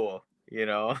 rudo,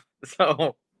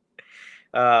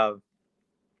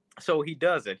 So he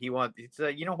does it. He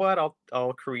said, you know what?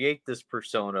 I'll create this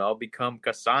persona. I'll become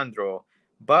Cassandro,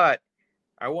 but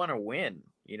I want to win.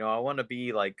 I want to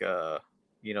be like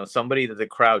somebody that the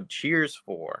crowd cheers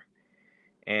for.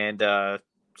 And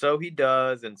so he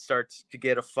does, and starts to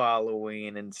get a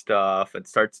following and stuff, and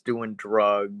starts doing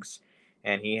drugs.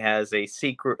 And he has a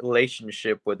secret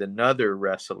relationship with another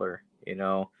wrestler.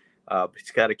 But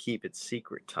he's got to keep it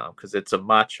secret, Tom, because it's a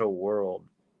macho world.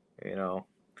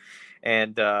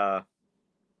 And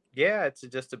yeah, it's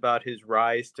just about his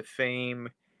rise to fame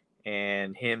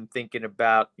and him thinking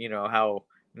about, how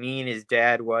mean his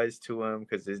dad was to him,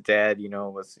 because his dad,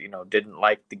 was, didn't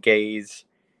like the gays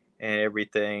and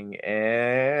everything.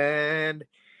 And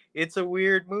it's a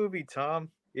weird movie, Tom.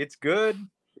 It's good.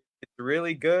 It's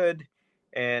really good.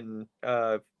 And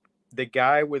the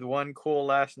guy with one cool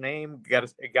last name,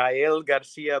 Gael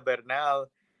Garcia Bernal,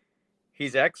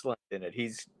 he's excellent in it.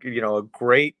 He's, a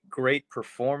great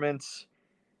performance.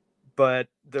 But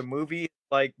the movie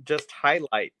just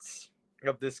highlights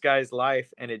of this guy's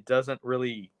life, and it doesn't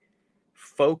really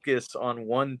focus on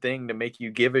one thing to make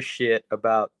you give a shit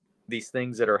about these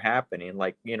things that are happening.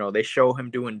 They show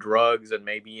him doing drugs and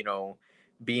maybe,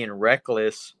 being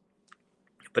reckless,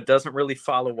 but doesn't really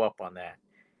follow up on that.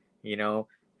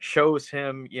 Shows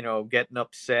him, getting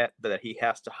upset that he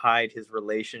has to hide his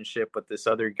relationship with this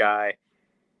other guy,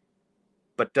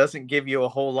 but doesn't give you a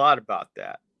whole lot about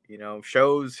that.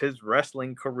 Shows his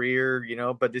wrestling career,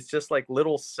 but it's just like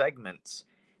little segments.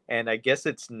 And I guess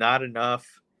it's not enough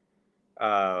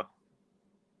for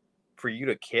you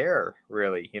to care,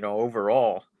 really,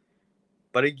 overall.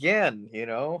 But again,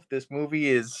 this movie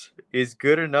is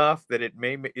good enough that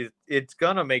it's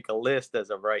gonna make a list as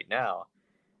of right now.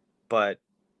 But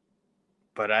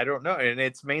I don't know, and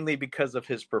it's mainly because of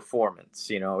his performance.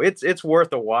 It's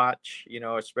worth a watch.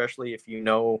 Especially if you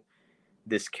know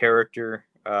this character.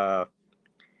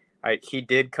 He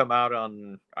did come out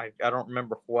on I don't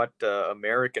remember what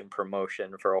American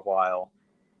promotion for a while,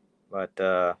 but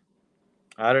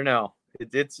I don't know.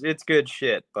 It's good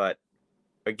shit, but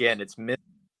again, it's missing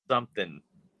something.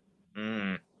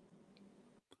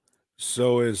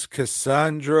 So is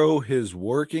Cassandro his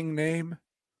working name?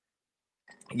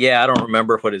 Yeah, I don't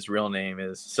remember what his real name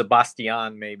is.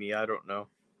 Sebastian, maybe. I don't know.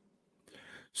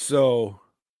 So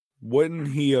wouldn't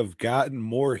he have gotten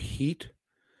more heat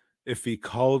if he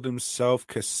called himself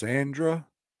Cassandra?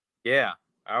 Yeah,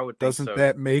 I would think Doesn't so.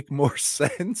 that make more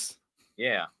sense?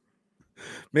 Yeah.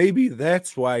 Maybe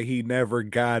that's why he never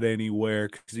got anywhere,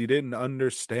 because he didn't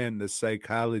understand the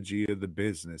psychology of the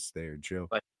business there, Joe.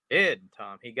 But he did,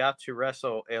 Tom. He got to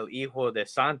wrestle El Hijo de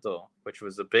Santo, which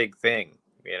was a big thing,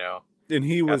 And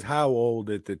he was how old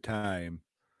at the time?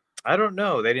 I don't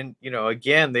know. They didn't,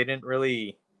 again, they didn't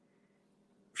really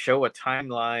show a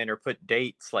timeline or put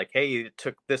dates like, hey, it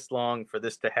took this long for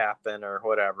this to happen or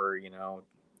whatever, I don't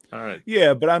know.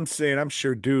 Yeah, but I'm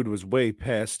sure dude was way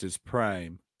past his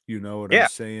prime. You know what I'm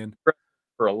saying?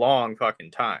 For a long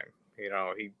fucking time.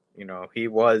 he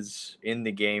was in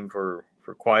the game for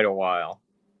quite a while.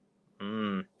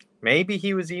 Maybe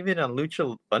he was even on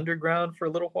Lucha Underground for a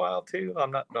little while too.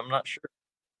 I'm not sure.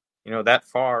 That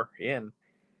far in.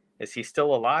 Is he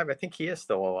still alive? I think he is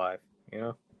still alive.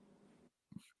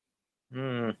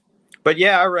 But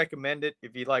yeah, I recommend it.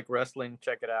 If you like wrestling,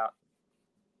 check it out.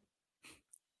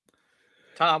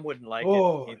 Tom wouldn't like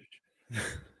it. He's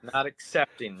not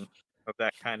accepting of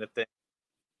that kind of thing.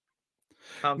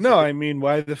 No, I mean,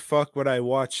 why the fuck would I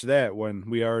watch that when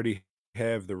we already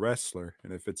have The Wrestler?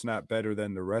 And if it's not better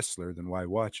than The Wrestler, then why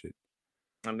watch it?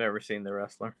 I've never seen The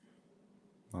Wrestler.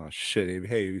 Oh, shit.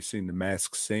 Hey, have you seen The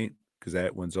Masked Saint? Because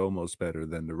that one's almost better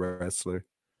than The Wrestler.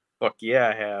 Fuck yeah,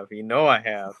 I have. I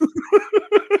have.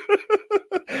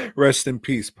 Rest in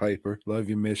peace, Piper. Love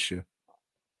you, miss you.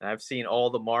 I've seen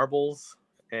all the marbles,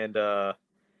 and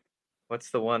what's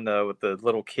the one with the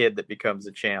little kid that becomes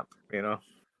a champ?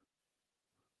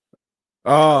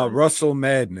 Oh, Russell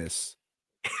Madness.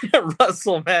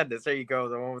 Russell Madness. There you go.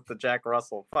 The one with the Jack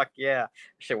Russell. Fuck yeah. I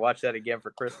should watch that again for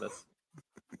Christmas.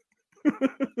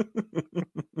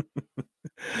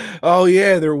 Oh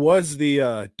yeah, there was the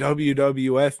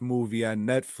WWF movie on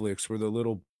Netflix where the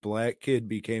little black kid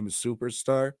became a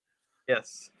superstar.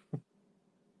 Yes. Yeah,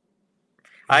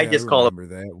 I just call it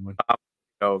that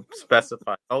one.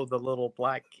 Specify. Oh, the little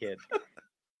black kid.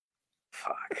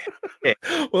 Fuck. Okay.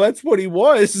 Well, that's what he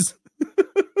was.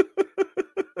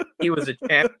 He was a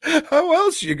champ. How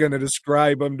else you gonna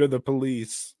describe him to the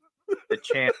police? The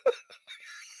champ.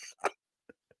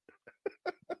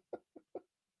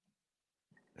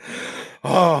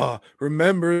 Oh,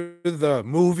 remember the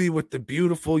movie with the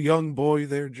beautiful young boy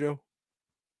there, Joe?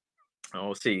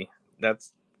 Oh, see,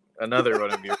 that's another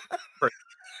one of your.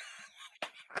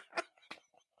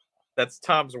 That's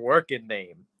Tom's working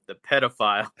name, the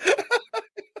pedophile.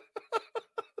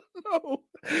 No,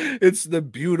 it's the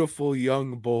beautiful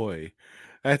young boy.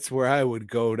 That's where I would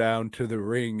go down to the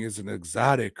ring as an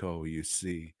exotico, you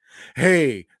see.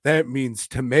 Hey, that means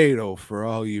tomato for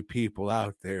all you people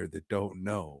out there that don't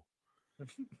know.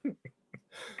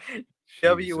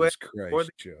 Jesus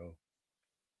Christ, Joe.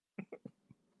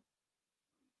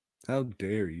 How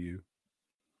dare you?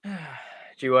 Did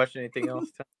you watch anything else?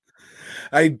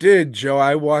 I did, Joe.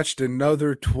 I watched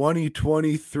another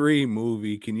 2023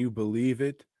 movie. Can you believe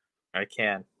it? I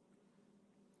can.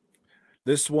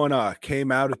 This one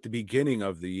came out at the beginning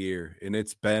of the year, and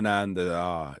it's been on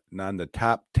the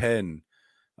top 10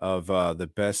 of the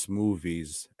best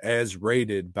movies as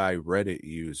rated by Reddit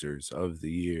users of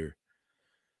the year.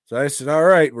 So I said, all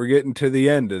right, we're getting to the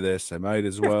end of this. I might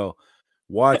as well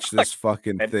watch this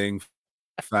fucking thing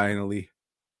finally.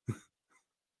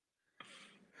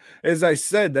 As I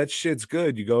said, that shit's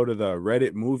good. You go to the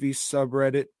Reddit movies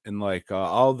subreddit and like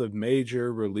all the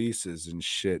major releases and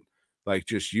shit, like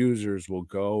just users will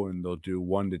go and they'll do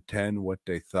 1 to 10 what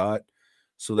they thought.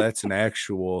 So that's an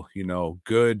actual,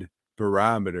 good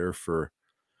barometer for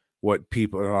what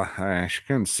people. I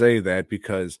shouldn't say that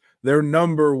because their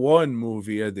number one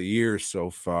movie of the year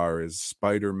so far is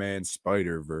Spider-Man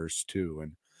Spider-Verse 2.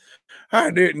 And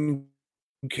I didn't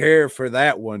care for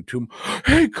that one too.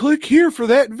 Hey, click here for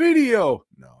that video.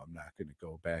 No, I'm not going to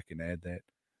go back and add that.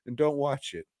 And don't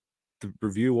watch it, the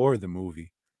review or the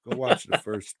movie. Go watch the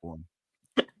first one.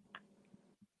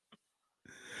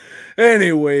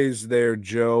 Anyways, there,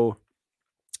 Joe.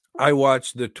 I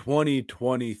watched the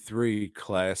 2023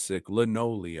 classic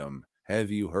Linoleum. Have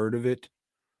you heard of it?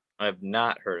 I've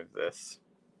not heard of this.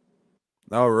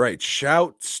 All right,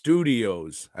 Shout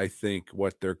Studios. I think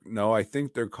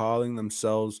they're calling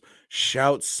themselves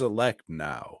Shout Select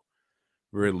now.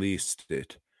 Released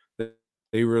it.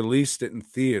 They released it in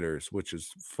theaters, which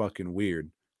is fucking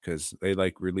weird because they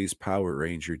release Power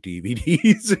Ranger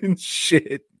DVDs and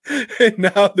shit. And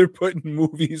now they're putting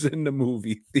movies in the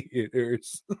movie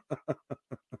theaters.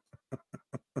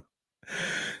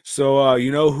 So,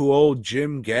 you know who old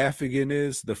Jim Gaffigan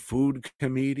is? The food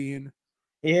comedian?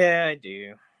 Yeah, I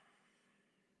do.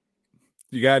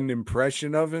 You got an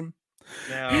impression of him?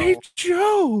 No. Hey,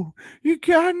 Joe, you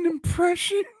got an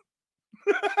impression?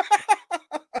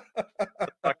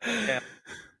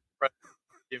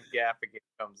 Jim Gaffigan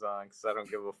comes on because I don't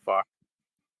give a fuck.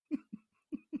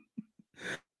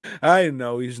 I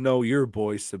know he's your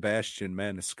boy Sebastian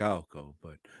Maniscalco,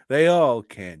 but they all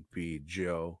can't be,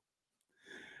 Joe.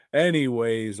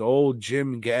 Anyways, old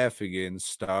Jim Gaffigan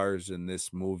stars in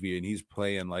this movie, and he's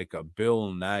playing like a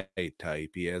Bill Nye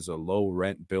type. He has a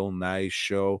low-rent Bill Nye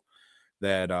show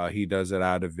that he does it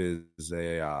out of his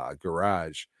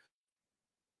garage.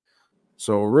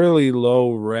 So really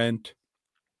low rent,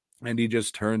 and he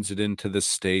just turns it into the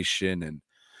station, and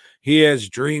He has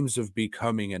dreams of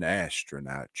becoming an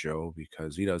astronaut, Joe,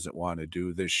 because he doesn't want to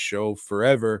do this show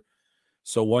forever.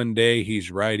 So one day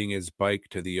he's riding his bike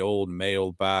to the old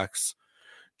mailbox,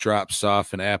 drops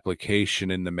off an application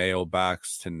in the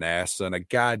mailbox to NASA, and a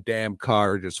goddamn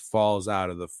car just falls out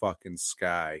of the fucking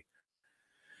sky.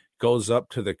 Goes up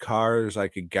to the car, there's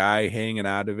like a guy hanging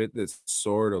out of it that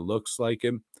sort of looks like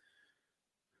him.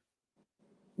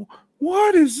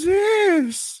 What is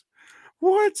this?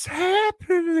 What's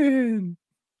happening?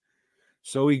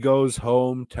 So he goes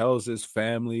home, tells his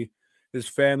family. His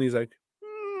family's like,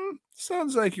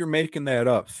 sounds like you're making that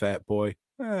up, fat boy.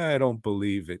 I don't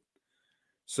believe it.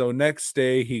 So next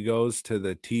day he goes to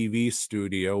the TV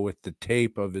studio with the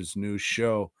tape of his new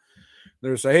show.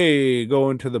 There's hey,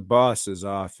 go into the boss's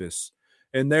office.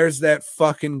 And there's that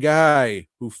fucking guy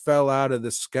who fell out of the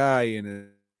sky in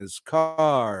his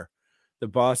car. The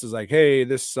boss is like, hey,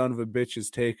 this son of a bitch is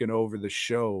taking over the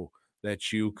show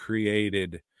that you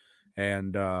created.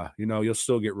 And, you'll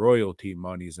still get royalty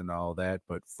monies and all that,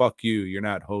 but fuck you. You're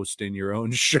not hosting your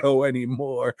own show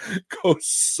anymore. Go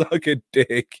suck a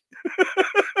dick.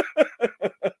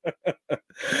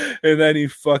 And then he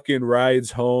fucking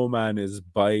rides home on his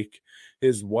bike.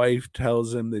 His wife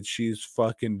tells him that she's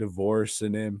fucking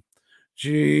divorcing him.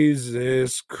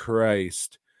 Jesus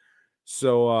Christ.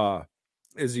 So,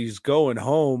 as he's going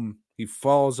home, he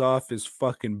falls off his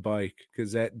fucking bike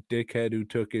because that dickhead who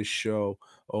took his show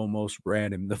almost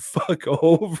ran him the fuck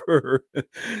over.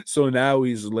 So now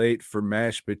he's late for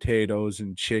mashed potatoes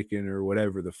and chicken or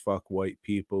whatever the fuck white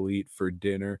people eat for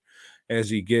dinner. As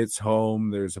he gets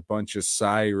home, there's a bunch of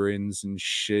sirens and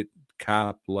shit,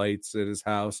 cop lights at his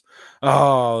house.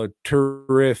 Oh,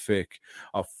 terrific.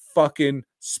 A fucking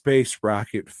space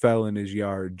rocket fell in his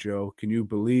yard, Joe. Can you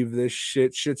believe this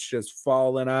shit? Shit's just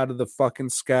falling out of the fucking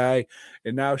sky,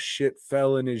 and now shit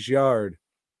fell in his yard.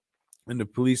 And the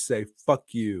police say, fuck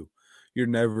you. You're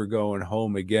never going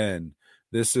home again.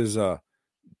 This is a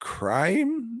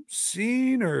crime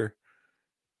scene or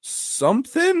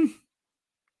something?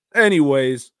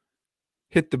 Anyways,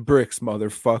 hit the bricks,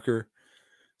 motherfucker.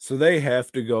 So they have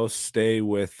to go stay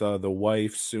with the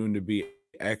wife, soon to be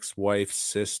ex-wife's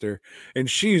sister, and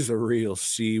she's a real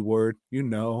C word, you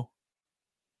know.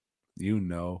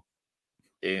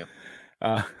 Damn.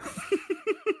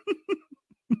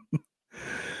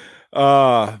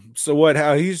 So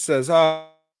how he says,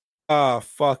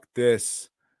 fuck this.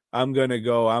 I'm gonna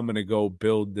go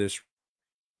build this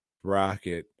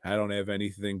rocket. I don't have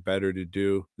anything better to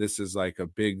do. This is like a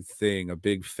big thing, a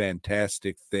big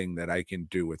fantastic thing that I can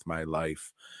do with my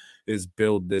life is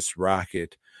build this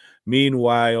rocket.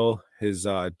 Meanwhile, his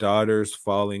daughter's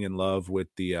falling in love with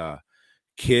the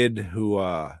kid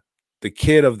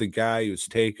of the guy who's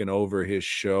taken over his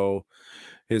show.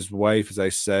 His wife, as I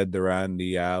said, they're on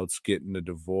the outs getting a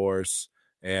divorce.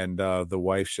 And the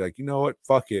wife's like, you know what?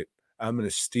 Fuck it. I'm going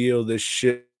to steal this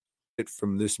shit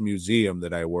from this museum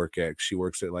that I work at. She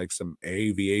works at like some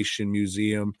aviation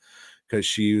museum because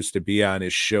she used to be on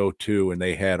his show too, and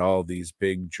they had all these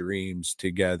big dreams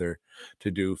together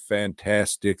to do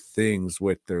fantastic things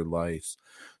with their lives.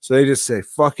 So they just say,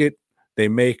 fuck it. They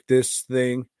make this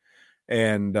thing,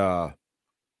 and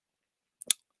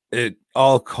it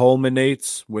all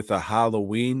culminates with a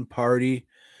Halloween party.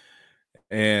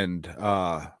 And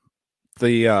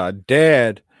the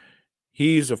dad,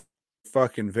 he's a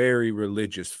fucking very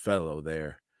religious fellow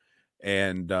there.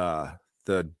 And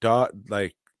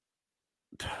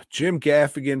Jim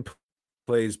Gaffigan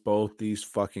plays both these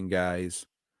fucking guys.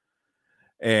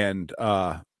 And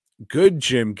good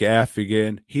Jim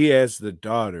Gaffigan, he has the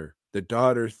daughter. The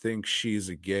daughter thinks she's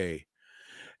a gay.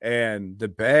 And the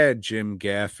bad Jim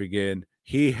Gaffigan,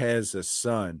 he has a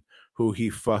son who he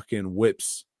fucking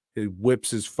whips. He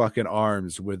whips his fucking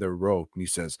arms with a rope. And he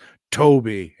says,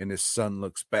 Toby. And his son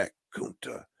looks back,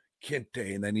 Kunta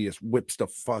Kinte. And then he just whips the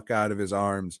fuck out of his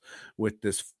arms with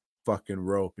this fucking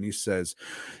rope. And he says,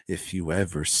 if you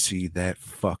ever see that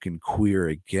fucking queer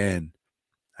again,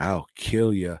 I'll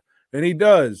kill you. And he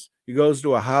does. He goes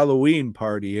to a Halloween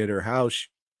party at her house,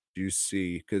 you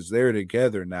see, because they're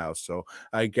together now. So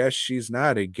I guess she's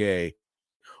not a gay,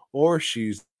 or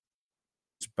she's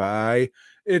bi.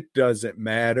 It doesn't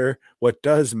matter. What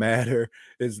does matter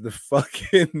is the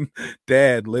fucking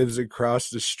dad lives across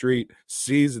the street,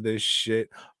 sees this shit,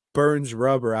 burns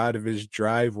rubber out of his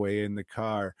driveway in the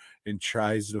car, and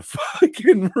tries to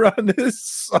fucking run his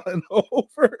son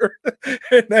over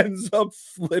and ends up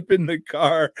flipping the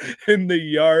car in the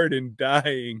yard and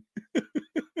dying.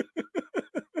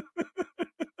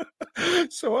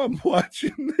 So I'm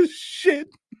watching this shit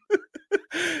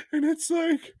and it's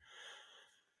like,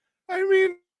 I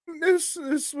mean, this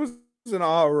was an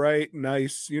all right,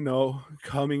 nice,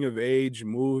 coming of age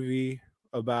movie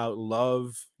about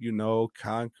love,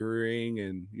 conquering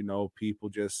and, people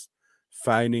just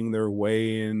finding their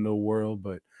way in the world.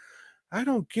 But I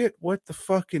don't get what the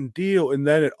fucking deal. And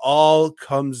then it all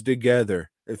comes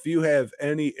together. If you have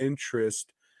any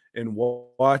interest in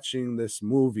watching this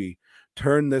movie,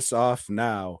 turn this off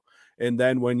now. And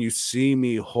then when you see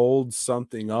me hold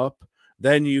something up,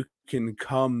 then you can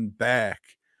come back.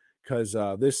 Because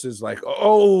this is like,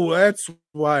 oh, that's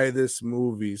why this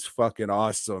movie's fucking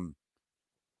awesome.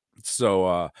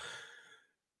 So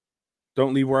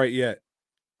don't leave right yet.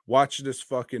 Watch this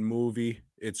fucking movie.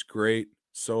 It's great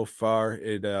so far.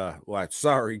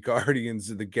 Sorry, Guardians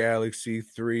of the Galaxy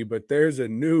 3, but there's a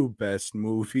new best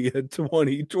movie of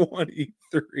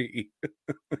 2023.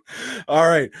 All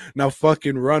right, now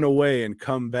fucking run away and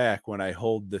come back when I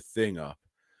hold the thing up.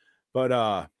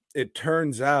 But it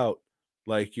turns out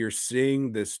like you're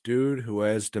seeing this dude who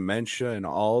has dementia and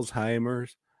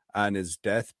Alzheimer's on his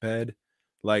deathbed,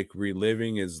 like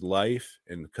reliving his life,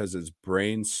 and because his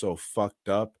brain's so fucked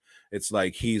up, it's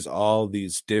like he's all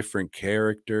these different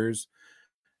characters.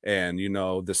 And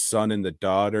the son and the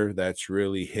daughter, that's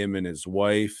really him and his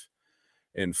wife.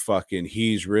 And fucking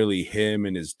he's really him,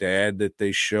 and his dad that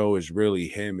they show is really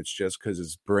him. It's just because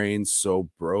his brain's so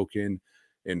broken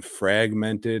and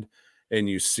fragmented. And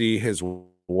you see his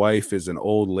wife is an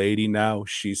old lady now.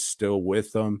 She's still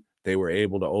with him. They were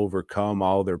able to overcome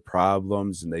all their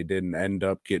problems and they didn't end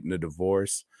up getting a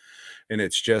divorce. And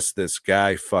it's just this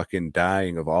guy fucking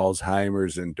dying of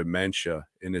Alzheimer's and dementia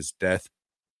in his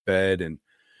deathbed. And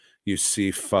you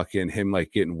see fucking him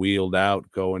like getting wheeled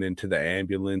out, going into the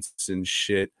ambulance and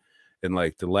shit. And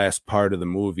like the last part of the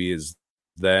movie is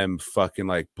them fucking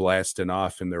like blasting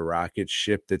off in the rocket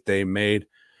ship that they made.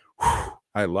 Whew,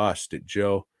 I lost it,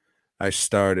 Joe. I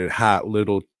started hot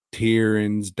little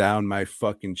tearings down my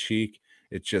fucking cheek.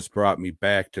 It just brought me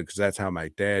back to, because that's how my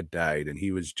dad died. And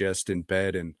he was just in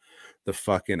bed, and the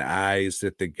fucking eyes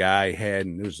that the guy had,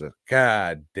 and it was a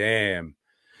goddamn.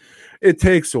 It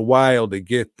takes a while to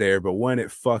get there, but when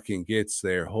it fucking gets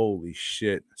there, holy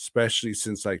shit. Especially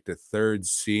since like the third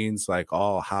scene's like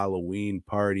all Halloween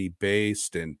party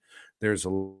based, and there's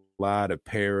a lot of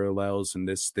parallels in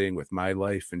this thing with my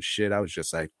life and shit. I was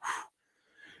just like, whew.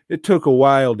 It took a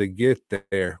while to get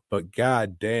there, but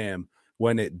goddamn,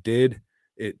 when it did,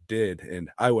 it did. And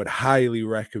I would highly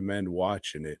recommend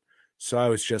watching it. So I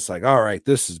was just like, all right,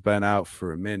 this has been out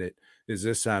for a minute. Is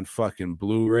this on fucking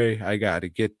Blu-ray? I got to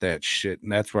get that shit. And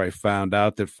that's where I found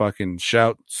out that fucking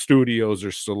Shout Studios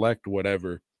or Select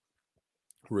whatever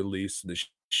released the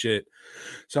shit.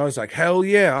 So I was like, hell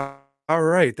yeah. All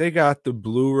right. They got the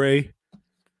Blu-ray.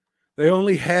 They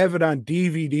only have it on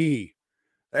DVD.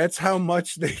 That's how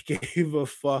much they gave a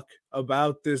fuck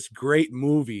about this great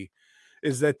movie,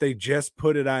 is that they just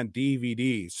put it on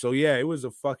DVD. So yeah, it was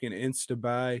a fucking insta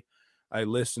buy. I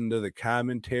listened to the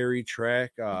commentary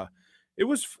track. It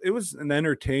was an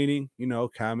entertaining,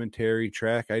 commentary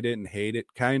track. I didn't hate it.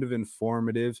 Kind of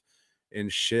informative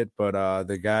and shit. But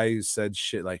the guy who said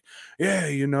shit like, yeah,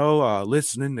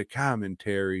 listening to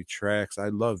commentary tracks, I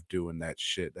love doing that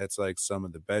shit. That's like some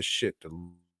of the best shit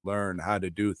to learn how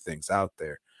to do things out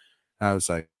there. I was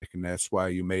like, and that's why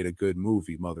you made a good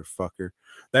movie, motherfucker.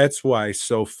 That's why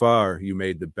so far you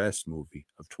made the best movie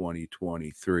of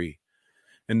 2023.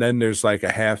 And then there's like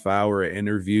a half hour of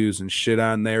interviews and shit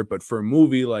on there. But for a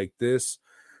movie like this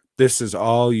is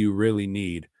all you really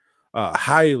need.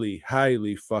 Highly,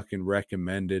 highly fucking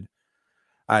recommended.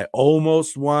 I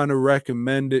almost want to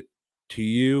recommend it to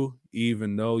you,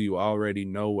 even though you already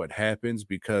know what happens,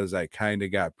 because I kind of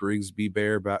got Brigsby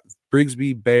Bear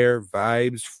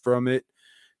vibes from it,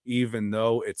 even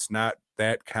though it's not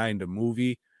that kind of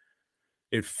movie.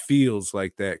 It feels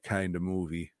like that kind of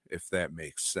movie, if that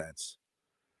makes sense.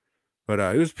 But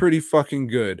it was pretty fucking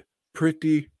good.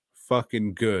 Pretty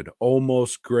fucking good.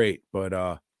 Almost great.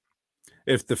 But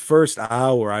if the first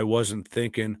hour I wasn't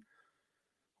thinking,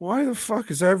 why the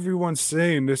fuck is everyone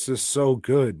saying this is so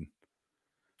good?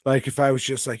 Like if I was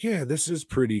just like, yeah, this is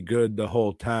pretty good the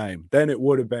whole time, then it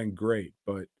would have been great.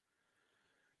 But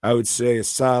I would say a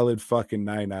solid fucking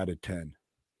 9 out of 10.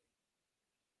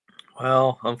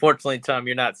 Well, unfortunately, Tom,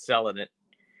 you're not selling it.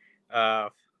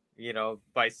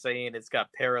 By saying it's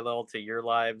got parallel to your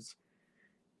lives.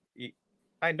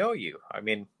 I know you. I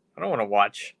mean, I don't want to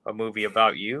watch a movie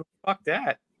about you. Fuck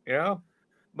that,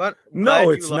 But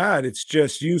no, it's not. It's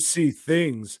just you see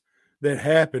things that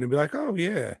happen and be like, oh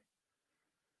yeah.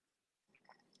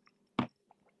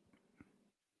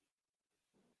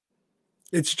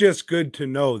 It's just good to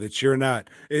know that you're not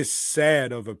as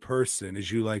sad of a person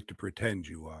as you like to pretend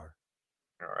you are.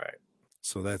 All right.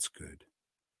 So that's good.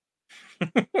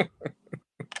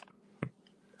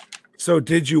 So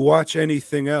did you watch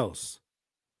anything else?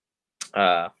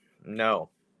 No.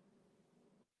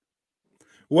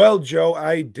 Well, Joe,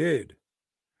 I did.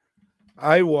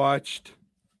 I watched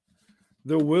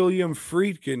the William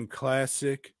Friedkin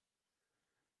classic,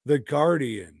 The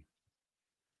Guardian.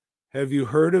 Have you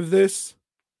heard of this?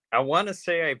 I want to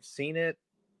say I've seen it,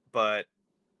 but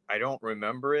I don't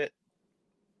remember it.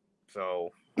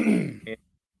 So,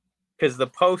 because the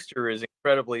poster is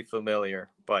incredibly familiar,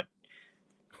 but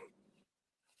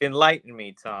enlighten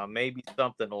me, Tom. Maybe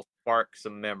something will spark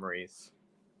some memories.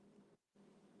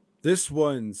 This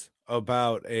one's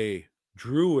about a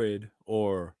druid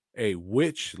or a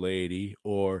witch lady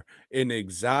or an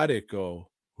exotico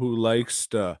who likes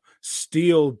to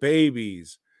steal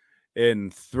babies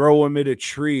and throw them at a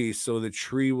tree so the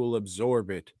tree will absorb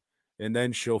it. And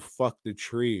then she'll fuck the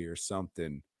tree or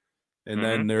something. And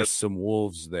then there's some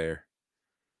wolves there.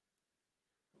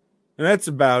 And that's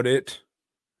about it.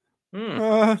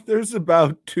 There's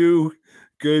about 2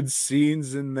 good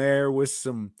scenes in there with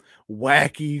some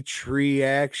wacky tree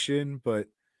action, but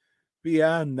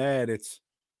beyond that, it's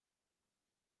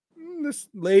this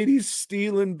lady's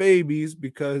stealing babies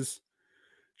because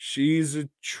she's a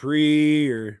tree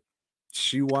or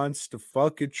she wants to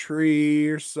fuck a tree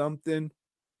or something.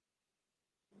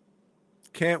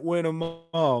 Can't win them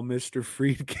all, Mr.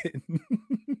 Friedkin.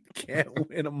 Can't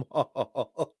win them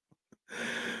all.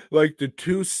 Like the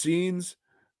 2 scenes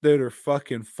that are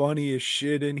fucking funny as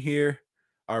shit in here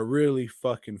are really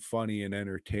fucking funny and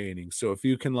entertaining. So if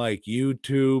you can like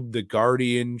YouTube the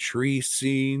Guardian tree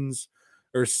scenes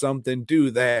or something,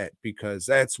 do that because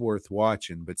that's worth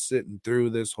watching. But sitting through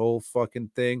this whole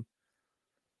fucking thing,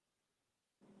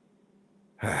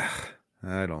 I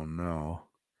don't know.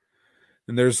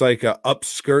 And there's like a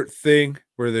upskirt thing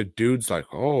where the dude's like,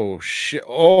 oh shit,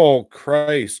 oh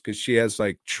Christ, because she has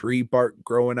like tree bark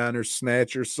growing on her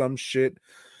snatch or some shit.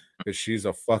 Because she's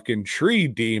a fucking tree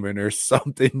demon or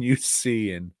something you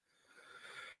see. And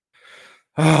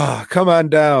come on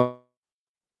down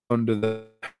to the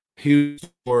huge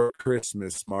for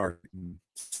Christmas market and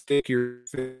stick your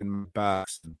fit in my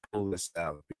box and pull this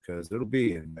out because it'll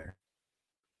be in there.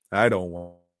 I don't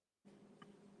want.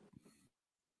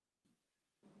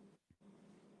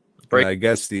 And I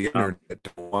guess the internet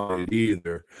don't want it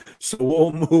either. So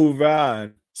we'll move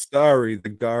on. Sorry, The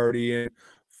Guardian.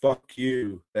 Fuck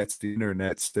you. That's the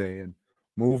internet saying.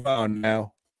 Move on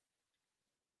now.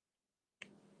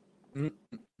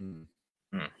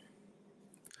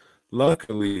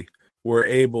 Luckily, we're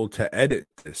able to edit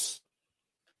this.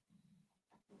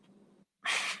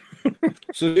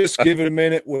 So just give it a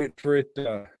minute, wait for it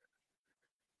to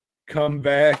come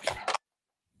back.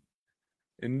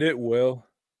 And it will.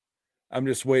 I'm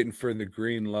just waiting for the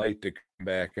green light to come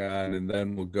back on, and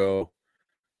then we'll go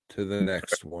to the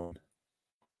next one.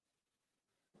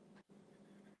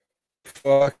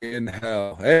 Fucking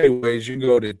hell. Anyways, you can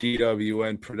go to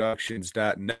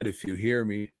dwnproductions.net if you hear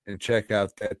me and check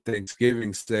out that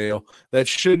Thanksgiving sale. That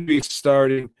should be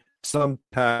starting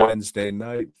sometime Wednesday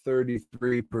night.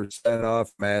 33%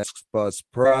 off masks plus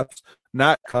props,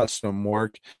 not custom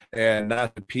work, and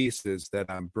not the pieces that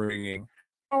I'm bringing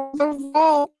on the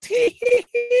vault.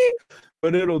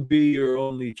 But it'll be your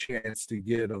only chance to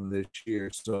get them this year.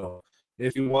 So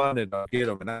if you want it, I'll get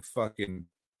them. And I fucking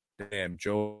damn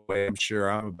Joe, I'm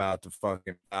sure I'm about to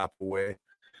fucking pop away.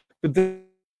 But then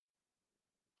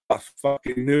I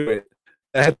fucking knew it.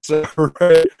 That's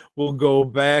right. We'll go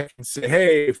back and say,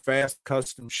 hey,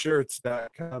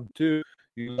 fastcustomshirts.com too.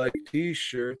 You like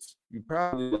t-shirts? You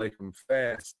probably like them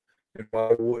fast. And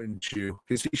why wouldn't you?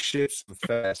 Because he ships them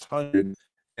fast. Hundreds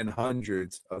and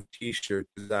hundreds of t-shirt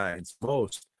designs,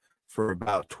 most for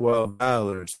about $12,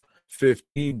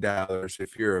 $15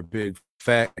 if you're a big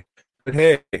fat. But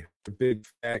hey, a big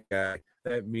fat guy,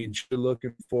 that means you're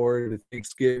looking forward to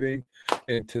Thanksgiving.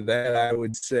 And to that, I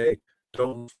would say,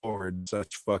 don't look forward to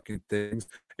such fucking things.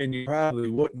 And you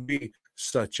probably wouldn't be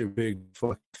such a big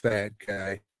fucking fat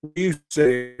guy. What do you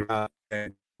say about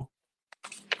that?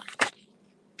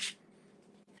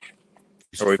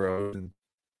 He's frozen.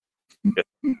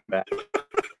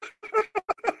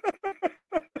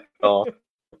 Oh.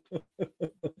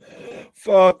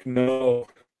 Fuck no.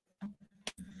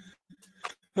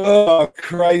 Oh,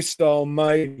 Christ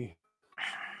almighty.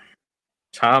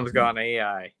 Tom's gone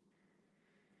AI.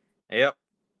 Yep.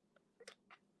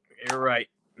 You're right,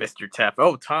 Mr. Taff.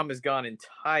 Oh, Tom has gone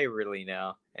entirely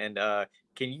now. And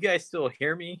can you guys still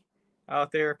hear me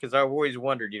out there? Because I've always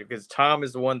wondered, because Tom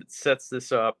is the one that sets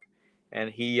this up,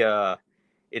 and he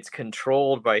it's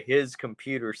controlled by his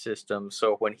computer system.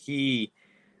 So when he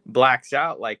blacks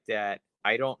out like that,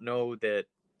 I don't know that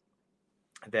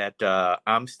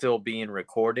I'm still being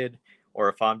recorded, or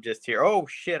if I'm just here. Oh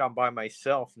shit, I'm by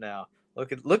myself now.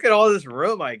 Look at all this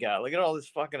room I got. Look at all this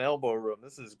fucking elbow room.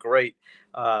 This is great.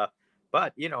 But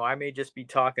I may just be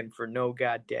talking for no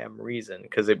goddamn reason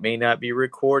because it may not be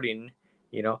recording.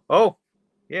 Oh,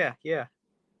 yeah.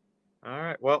 All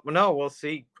right. Well, no, we'll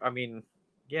see. I mean,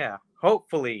 yeah,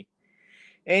 hopefully.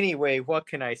 Anyway, what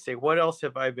can I say? What else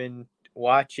have I been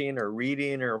watching or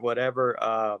reading or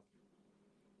whatever?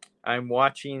 I'm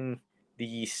watching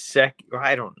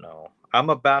I don't know. I'm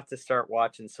about to start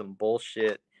watching some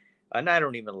bullshit. And I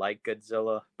don't even like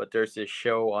Godzilla, but there's this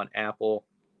show on Apple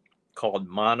called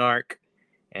Monarch.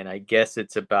 And I guess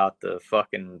it's about the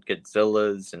fucking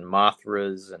Godzillas and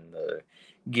Mothras and the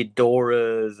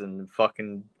Ghidorahs and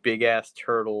fucking big ass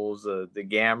turtles, the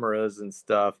Gamorras and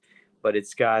stuff. But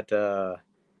it's got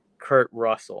Kurt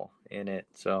Russell in it.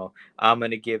 So I'm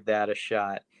going to give that a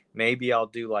shot. Maybe I'll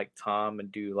do like Tom and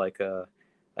do like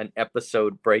an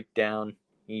episode breakdown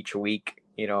each week,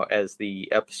 as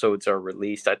the episodes are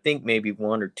released. I think maybe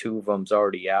 1 or 2 of them's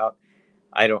already out.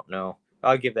 I don't know.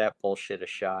 I'll give that bullshit a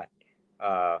shot.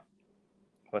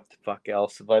 What the fuck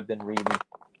else have I been reading?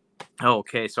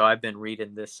 Okay, so I've been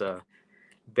reading this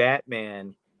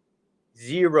Batman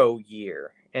 0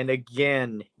 Year. And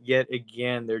yet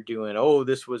again, they're doing,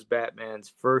 this was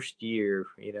Batman's first year,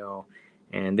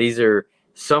 and these are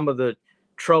some of the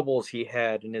troubles he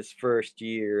had in his first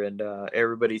year. And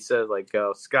everybody says, like,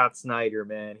 Scott Snyder,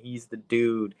 man, he's the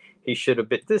dude. He should have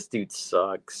been. This dude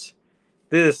sucks.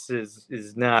 This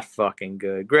is not fucking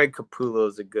good. Greg Capullo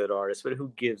is a good artist, but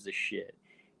who gives a shit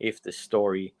if the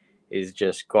story is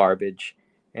just garbage?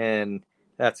 And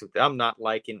I'm not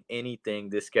liking anything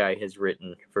this guy has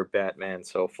written for Batman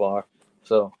so far.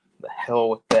 So the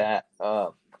hell with that.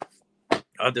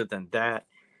 Other than that,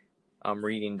 I'm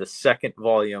reading the 2nd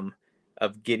volume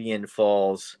of Gideon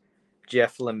Falls.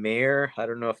 Jeff Lemire, I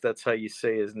don't know if that's how you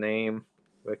say his name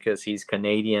because he's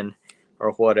Canadian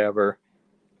or whatever.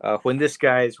 When this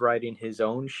guy is writing his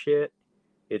own shit,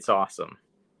 it's awesome,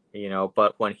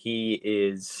 but when he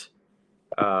is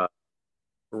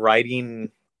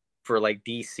writing for like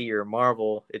DC or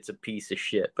Marvel, it's a piece of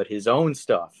shit, but his own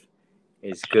stuff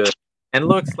is good. And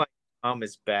looks like Tom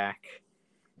is back.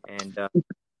 And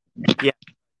yeah,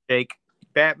 Jake,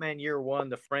 Batman Year One,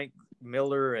 the Frank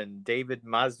Miller and David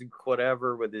Mazuk,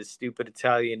 whatever, with his stupid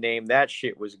Italian name, that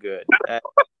shit was good.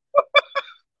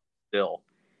 Still,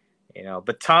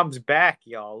 but Tom's back,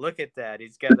 y'all. Look at that.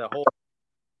 He's got the whole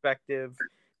perspective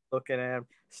looking at him.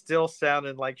 Still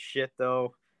sounding like shit,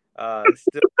 though.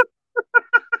 Still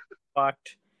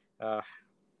fucked.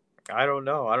 I don't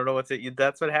know. I don't know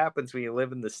that's what happens when you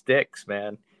live in the sticks,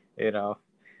 man.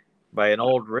 By an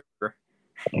old river.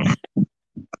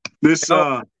 This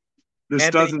doesn't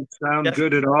sound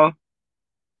good at all.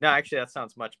 No, actually, that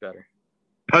sounds much better.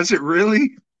 Does it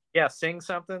really? Yeah, sing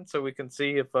something so we can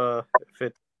see if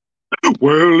it.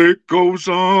 Well, it goes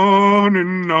on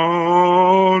and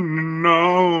on and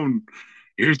on.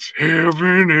 It's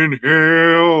heaven and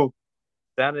hell.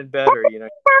 Sounded better,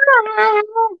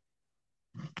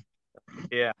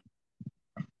 Yeah.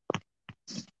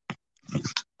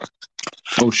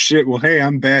 Oh shit! Well, hey,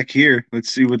 I'm back here. Let's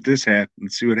see what this happens.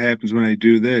 Let's see what happens when I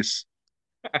do this.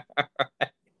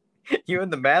 You in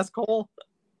the mask hole?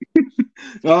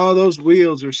 Oh, those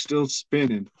wheels are still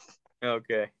spinning.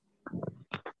 Okay.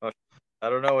 Well, I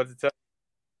don't know what to tell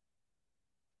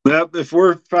you. Well, if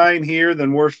we're fine here,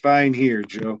 then we're fine here,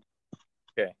 Joe.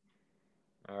 Okay.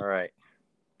 All right.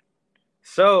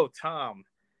 So, Tom,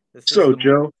 this is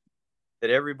Joe, that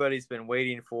everybody's been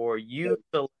waiting for. You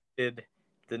selected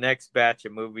the next batch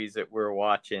of movies that we're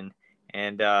watching,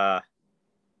 and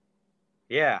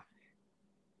yeah,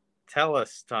 tell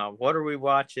us, Tom, what are we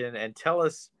watching, and tell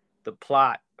us the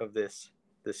plot of this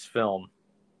film.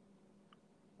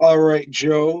 All right,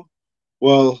 Joe.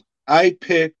 Well, I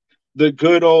picked the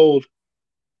good old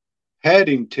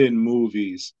Paddington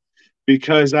movies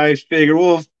because I figured,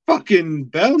 well, fucking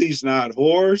Belly's not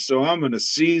horror, so I'm going to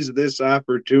seize this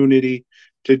opportunity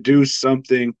to do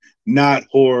something not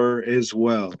horror as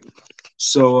well.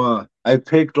 So I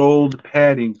picked old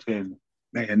Paddington.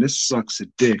 Man, this sucks a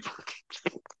dick.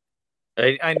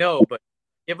 I know, but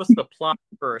give us the plot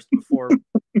first before.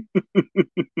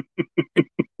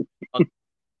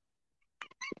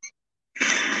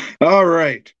 All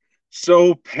right.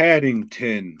 So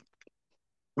Paddington.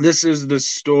 This is the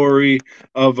story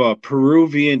of a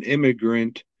Peruvian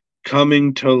immigrant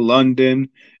coming to London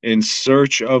in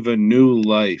search of a new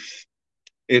life.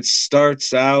 It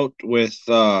starts out with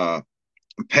it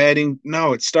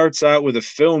starts out with a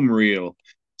film reel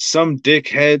some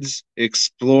dickheads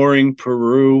exploring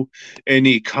Peru, and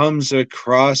he comes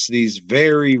across these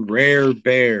very rare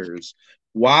bears.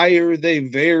 Why are they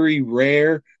very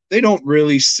rare? They don't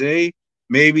really say.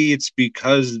 Maybe it's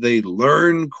because they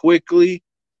learn quickly.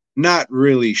 Not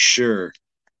really sure.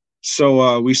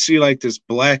 So we see like this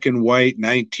black and white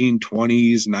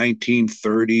 1920s,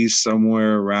 1930s,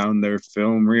 somewhere around their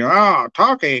film reel. Oh,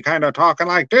 kind of talking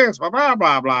like this, blah, blah,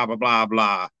 blah, blah, blah, blah,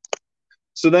 blah.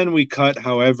 So then we cut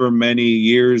however many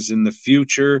years in the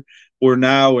future. We're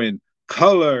now in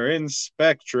color and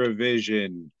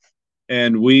SpectraVision.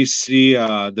 And we see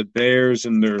the bears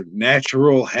in their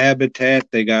natural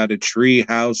habitat. They got a tree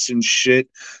house and shit.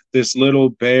 This little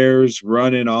bear's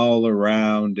running all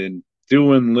around and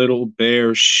doing little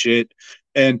bear shit.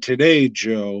 And today,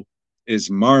 Joe,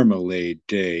 is Marmalade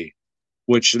Day,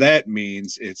 which that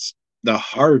means it's the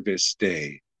harvest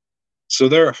day. So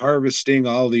they're harvesting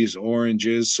all these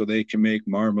oranges so they can make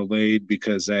marmalade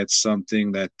because that's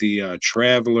something that the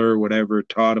traveler, whatever,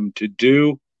 taught them to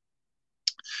do.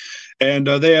 And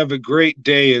they have a great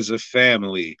day as a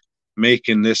family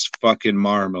making this fucking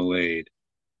marmalade.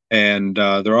 And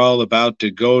they're all about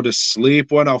to go to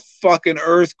sleep when a fucking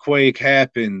earthquake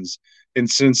happens. And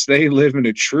since they live in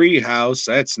a tree house,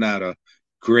 that's not a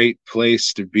great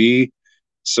place to be.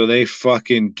 So they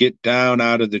fucking get down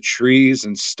out of the trees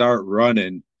and start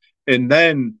running. And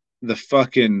then the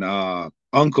fucking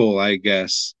uncle, I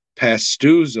guess,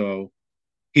 Pastuzo,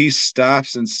 he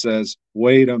stops and says,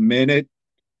 wait a minute.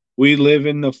 We live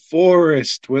in the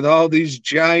forest with all these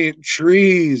giant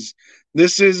trees.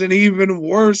 This is an even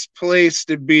worse place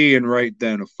to be. And right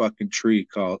then a fucking tree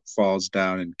falls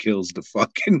down and kills the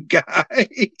fucking guy.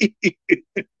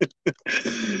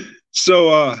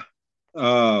 So,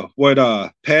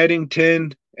 what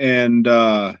Paddington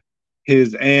and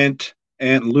his Aunt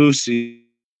Lucy.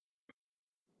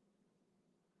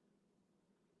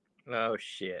 Oh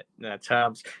shit. That's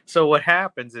Tom's. So what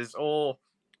happens is old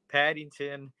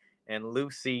Paddington and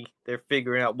Lucy, they're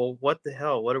figuring out, well, what the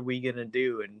hell? What are we gonna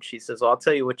do? And she says, well, I'll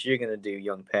tell you what you're gonna do,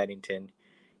 young Paddington.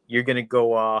 You're gonna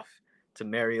go off to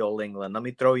merry old England. Let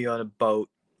me throw you on a boat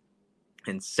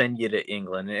and send you to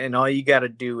England. And all you got to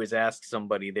do is ask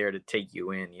somebody there to take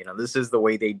you in. You know, this is the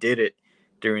way they did it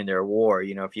during their war.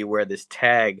 You know, if you wear this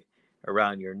tag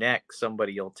around your neck,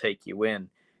 somebody will take you in.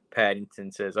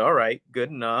 Paddington says, all right, good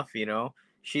enough. You know,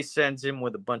 she sends him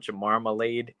with a bunch of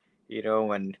marmalade, you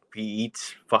know, and he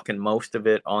eats fucking most of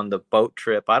it on the boat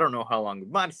trip. I don't know how long.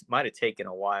 It might have taken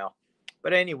a while.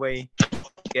 But anyway,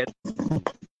 and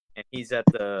he's at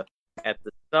the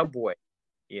subway,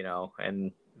 you know,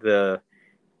 and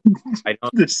I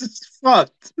don't. This is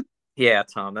fucked. Yeah,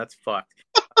 Tom, that's fucked.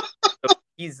 So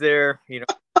he's there, you know,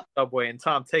 subway, and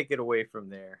Tom, take it away from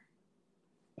there.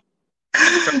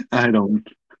 I don't.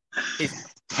 He's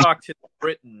talked to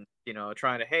Britain, you know,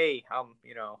 trying to, hey, I'm,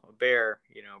 you know, a bear,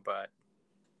 you know,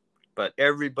 but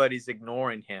everybody's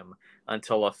ignoring him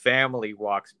until a family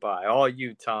walks by. Oh,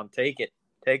 you, Tom, take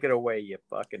it away, you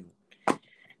fucking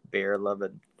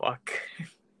bear-loving fuck.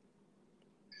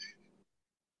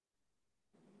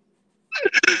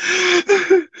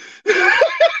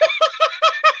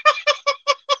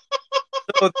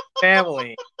 So the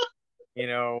family, you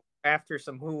know, after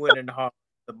some hooing and hawing,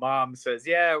 the mom says,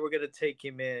 yeah, we're going to take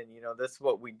him in. You know, that's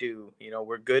what we do. You know,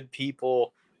 we're good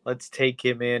people. Let's take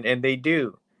him in. And they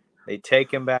do. They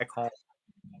take him back home.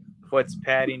 What's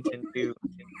Paddington do?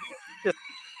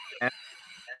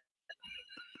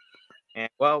 And,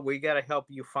 well, we got to help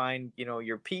you find, you know,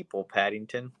 your people,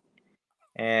 Paddington.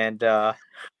 And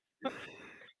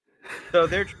so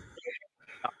they're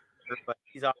but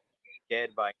he's obviously dead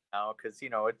by now because, you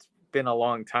know, it's been a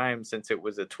long time since it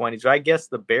was the 20s. I guess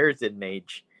the bears didn't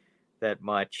age that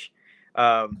much.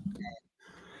 I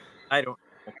don't know.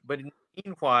 But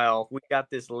meanwhile, we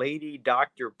got this lady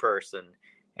doctor person,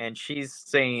 and she's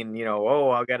saying, you know,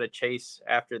 oh, I got to chase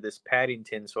after this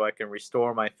Paddington so I can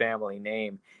restore my family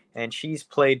name. And she's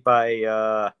played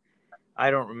by, I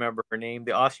don't remember her name,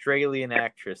 the Australian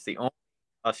actress, the only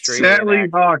Australian Sally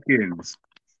actress, Hawkins.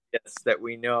 yes, that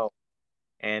we know.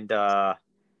 And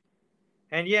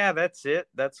yeah, that's it.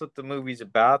 That's what the movie's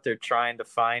about. They're trying to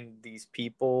find these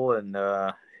people, and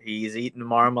he's eating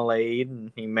marmalade,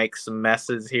 and he makes some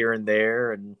messes here and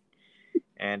there, and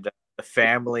the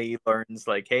family learns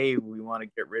like, hey, we want to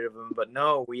get rid of him, but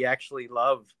no, we actually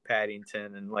love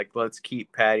Paddington, and like, let's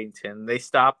keep Paddington. They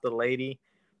stop the lady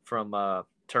from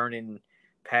turning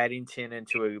Paddington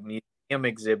into a museum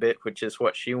exhibit, which is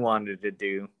what she wanted to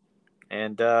do,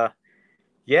 and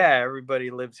yeah, everybody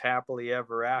lives happily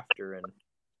ever after, and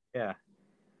yeah,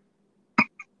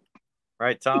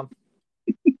 right, Tom.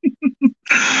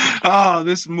 Oh,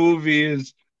 this movie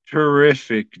is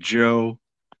terrific, Joe.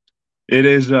 It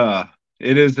is a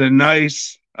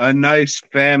nice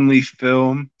family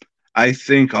film. I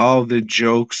think all the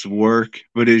jokes work,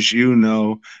 but as you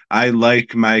know, I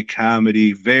like my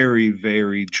comedy very,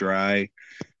 very dry.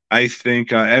 I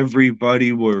think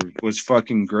everybody was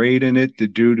fucking great in it. The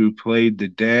dude who played the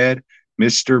dad,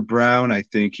 Mr. Brown, I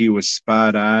think he was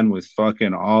spot on with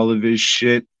fucking all of his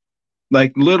shit.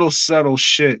 Like little subtle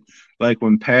shit, like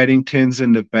when Paddington's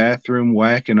in the bathroom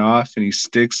whacking off and he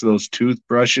sticks those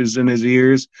toothbrushes in his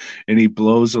ears and he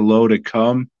blows a load of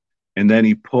cum and then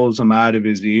he pulls them out of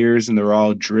his ears and they're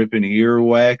all dripping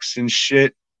earwax and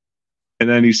shit. And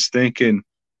then he's thinking,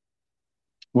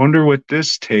 wonder what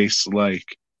this tastes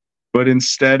like. But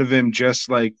instead of him just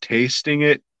like tasting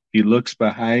it, he looks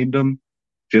behind him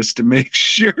just to make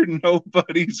sure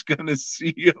nobody's gonna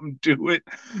see him do it.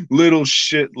 Little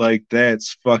shit like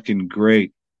that's fucking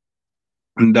great.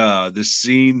 And the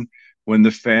scene when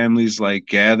the family's like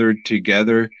gathered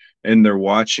together and they're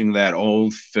watching that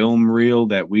old film reel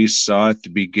that we saw at the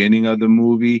beginning of the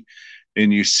movie,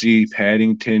 and you see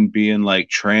Paddington being like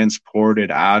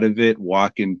transported out of it,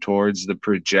 walking towards the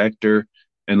projector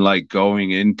and like going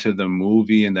into the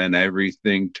movie, and then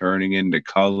everything turning into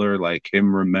color, like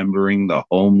him remembering the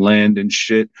homeland and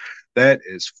shit. That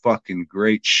is fucking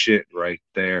great shit right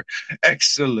there.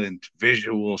 Excellent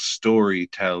visual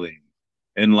storytelling.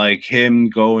 And like him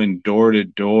going door to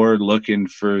door looking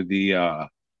for the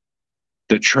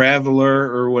traveler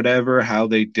or whatever, how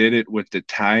they did it with the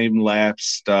time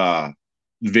lapsed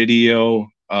video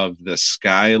of the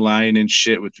skyline and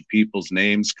shit with the people's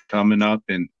names coming up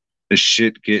and the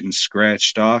shit getting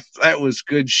scratched off. That was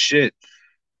good shit.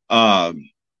 I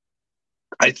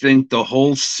think the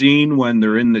whole scene when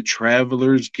they're in the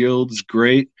Travelers Guild's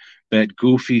great. That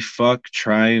goofy fuck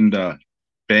trying to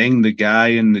bang the guy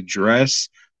in the dress.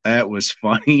 That was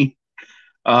funny.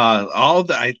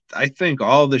 I think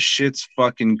all the shit's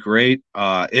fucking great.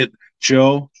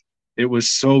 Joe, it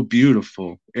was so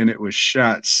beautiful and it was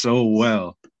shot so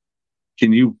well.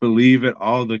 Can you believe it?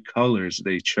 All the colors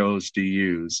they chose to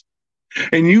use.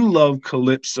 And you love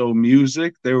calypso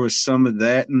music. There was some of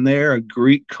that in there, a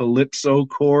Greek calypso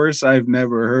chorus. I've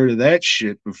never heard of that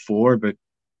shit before, but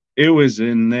it was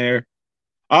in there.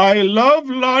 I love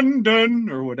London,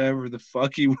 or whatever the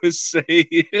fuck he was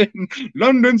saying.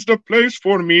 London's the place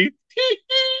for me.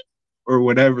 Or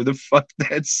whatever the fuck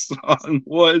that song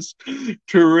was.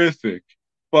 Terrific.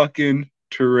 Fucking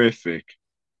terrific.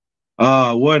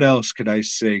 What else could I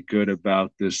say good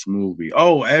about this movie?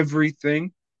 Oh,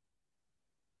 everything.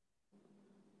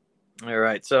 All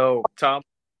right. So, Tom,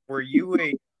 were you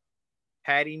a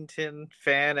Paddington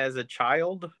fan as a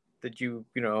child? Did you,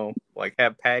 like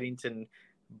have Paddington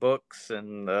books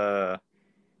and I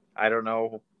don't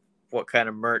know what kind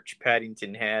of merch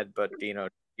Paddington had, but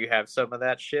you have some of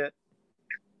that shit?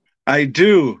 I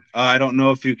do. I don't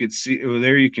know if you could see.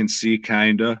 There you can see,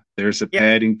 kinda. There's a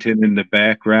Paddington in the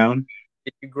background.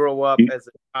 Did you grow up as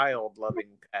a child loving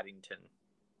Paddington?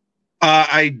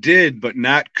 I did, but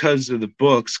not because of the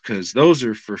books, because those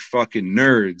are for fucking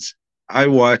nerds. I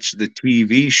watched the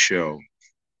TV show.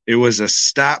 It was a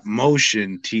stop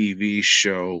motion TV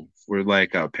show where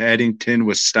like Paddington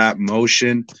was stop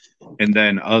motion, and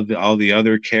then all the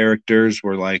other characters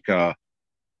were like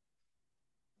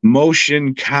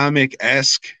motion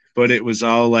comic-esque, but it was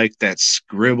all like that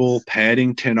scribble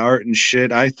Paddington art and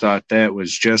shit. I thought that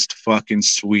was just fucking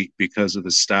sweet because of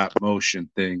the stop motion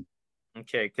thing.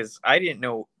 Okay, because I didn't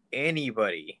know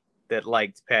anybody that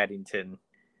liked Paddington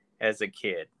as a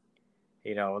kid.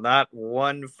 Not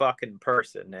one fucking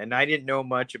person. And I didn't know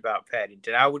much about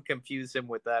Paddington. I would confuse him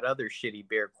with that other shitty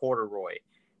bear, Corduroy.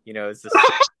 It's the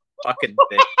same fucking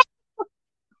thing.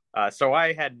 So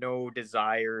I had no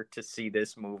desire to see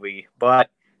this movie. But,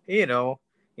 in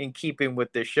keeping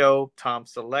with the show, Tom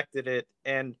selected it.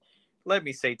 And let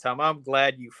me say, Tom, I'm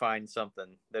glad you find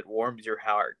something that warms your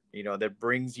heart, that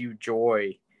brings you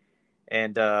joy.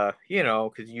 And,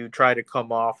 because you try to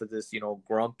come off as this,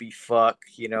 grumpy fuck,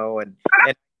 and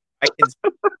I can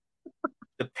see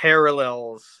the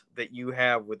parallels that you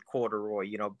have with Corduroy,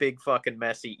 big fucking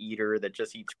messy eater that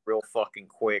just eats real fucking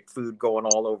quick, food going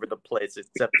all over the place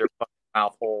except their fucking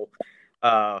mouth hole,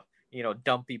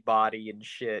 dumpy body and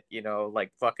shit,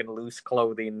 like fucking loose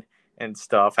clothing and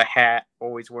stuff, a hat,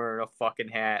 always wearing a fucking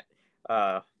hat,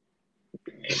 all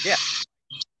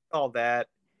that.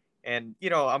 And,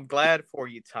 I'm glad for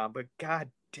you, Tom, but god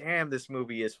damn, this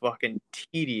movie is fucking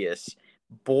tedious,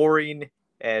 boring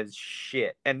as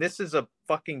shit. And this is a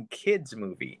fucking kids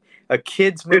movie. A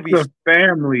kids movie. It's a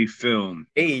family film.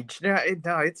 Age. No,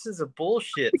 this is a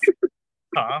bullshit,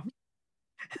 Tom.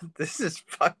 this is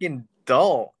fucking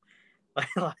dull.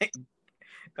 like,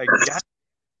 God,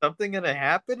 something gonna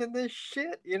happen in this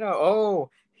shit? You know, oh,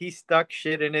 he stuck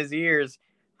shit in his ears.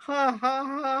 Ha ha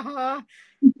ha ha.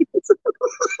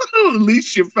 At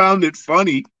least you found it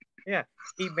funny. Yeah,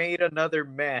 he made another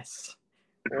mess.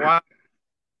 Wow.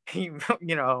 He,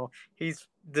 he's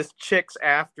this chick's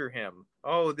after him.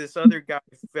 Oh, this other guy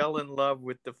fell in love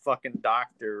with the fucking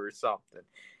doctor or something.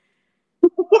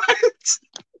 What?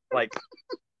 Like,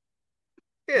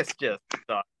 it's just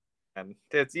sucks. And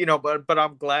it's but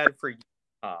I'm glad for you,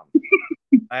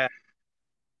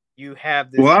 you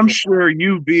have this. Well, I'm sure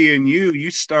you being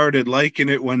you started liking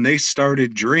it when they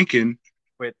started drinking.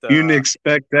 With you didn't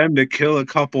expect them to kill a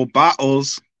couple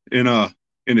bottles in a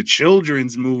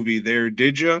children's movie there,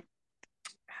 did you?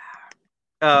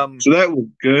 So that was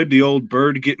good. The old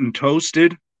bird getting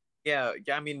toasted. Yeah,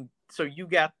 I mean, so you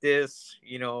got this,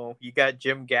 you got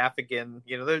Jim Gaffigan,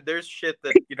 there's shit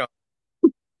that,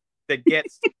 that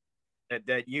gets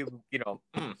that you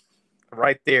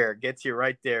right there, gets you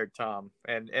right there, Tom.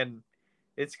 And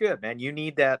it's good, man. You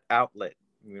need that outlet,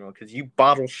 because you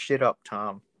bottle shit up,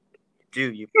 Tom.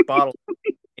 You bottle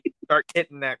start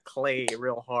hitting that clay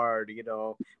real hard,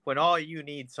 when all you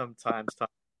need sometimes, Tom,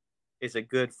 is a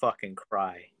good fucking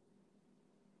cry.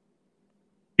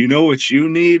 You know what you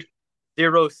need?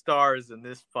 0 stars in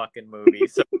this fucking movie.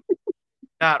 So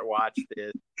not watch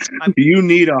this. You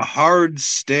need a hard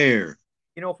stare.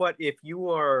 You know what? If you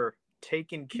are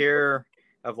taking care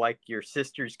of like your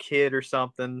sister's kid or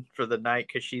something for the night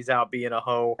because she's out being a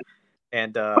hoe,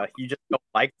 and you just don't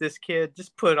like this kid,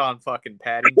 just put on fucking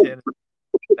Paddington.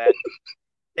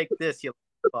 Take this, you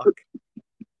fuck.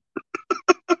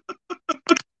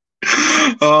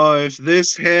 Oh, if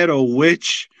this had a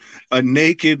witch, a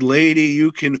naked lady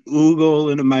you can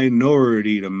oogle, and a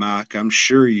minority to mock, I'm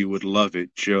sure you would love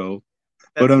it, Joe.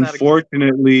 But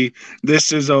unfortunately,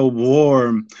 this is a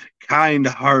warm,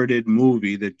 kind-hearted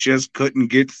movie that just couldn't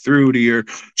get through to your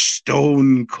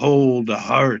stone-cold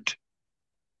heart.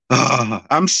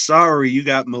 I'm sorry you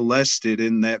got molested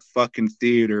in that fucking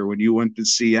theater when you went to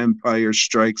see Empire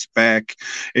Strikes Back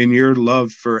and your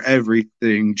love for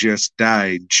everything just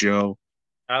died, Joe.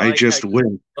 I just wish.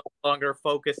 No longer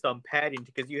focused on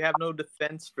Paddington because you have no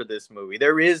defense for this movie.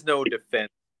 There is no defense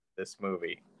for this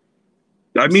movie.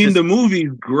 I mean, the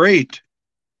movie's great.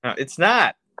 No, it's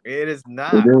not. It is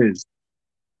not. It is.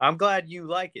 I'm glad you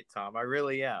like it, Tom. I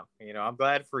really am. I'm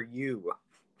glad for you.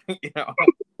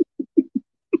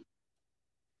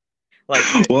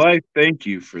 Well, I thank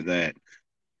you for that.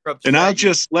 And I'll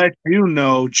just let you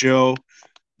know, Joe,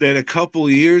 that a couple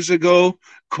years ago,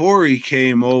 Corey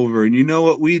came over, and you know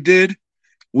what we did?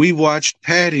 We watched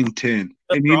Paddington.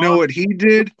 And you know what he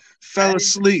did? Fell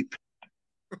asleep.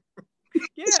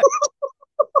 Yeah.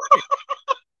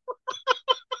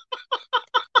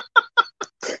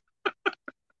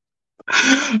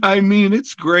 I mean,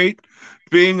 it's great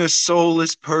being a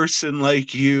soulless person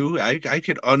like you. I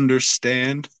could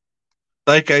understand.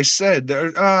 Like I said,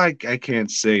 I can't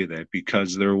say that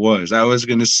because there was. I was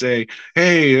going to say,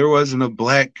 hey, there wasn't a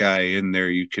black guy in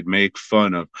there you could make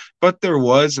fun of. But there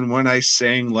was, and when I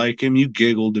sang like him, you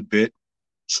giggled a bit.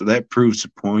 So that proves a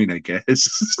point, I guess.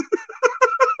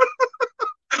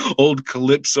 Old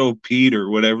Calypso Pete or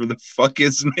whatever the fuck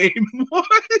his name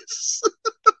was.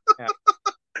 Yeah.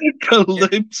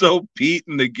 Calypso Pete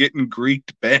and the Getting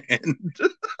Greeked band.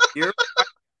 You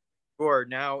are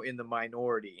now in the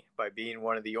minority by being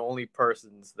one of the only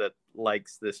persons that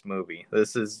likes this movie.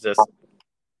 This is just,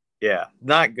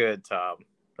 not good, Tom.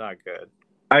 Not good.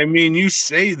 I mean, you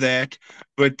say that,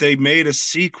 but they made a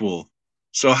sequel.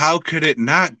 So how could it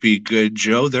not be good,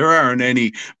 Joe? There aren't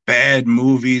any bad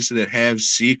movies that have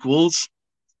sequels.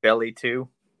 Belly 2.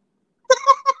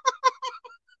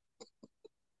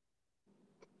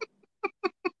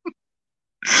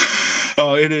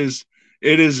 Oh, it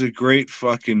is a great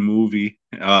fucking movie.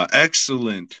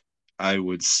 Excellent, I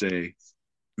would say.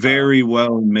 Very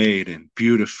well made and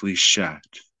beautifully shot.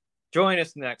 Join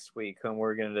us next week when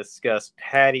we're going to discuss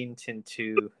Paddington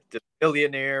 2, the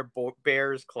Billionaire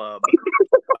Bears Club.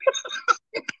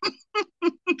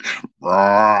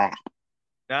 Not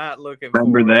looking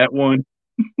Remember that one?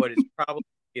 But it's probably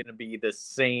going to be the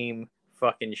same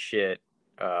fucking shit.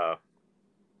 Yeah.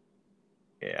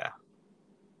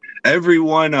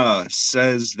 Everyone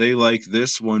says they like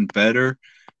this one better,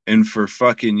 and for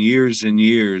fucking years and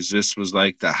years, this was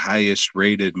like the highest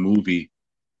rated movie.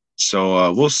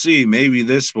 So we'll see. Maybe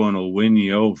this one will win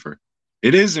you over.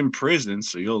 It is in prison,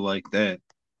 so you'll like that.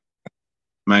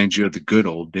 Mind you of the good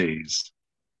old days.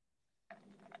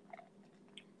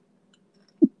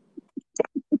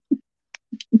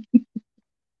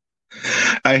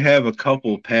 I have a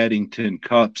couple Paddington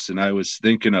cups, and I was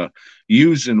thinking of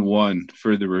using one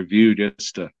for the review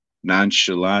just to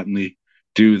nonchalantly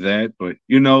do that. But,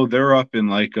 they're up in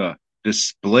like a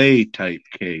display type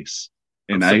case,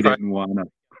 and I didn't want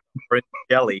to.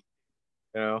 Jelly,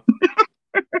 you know.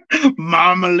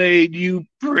 Marmalade, you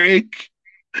prick.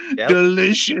 Yep.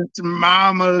 Delicious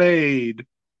marmalade.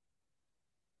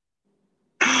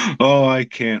 Oh, I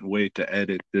can't wait to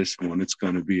edit this one. It's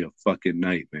going to be a fucking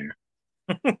nightmare.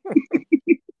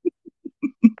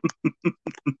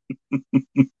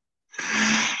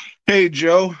 Hey,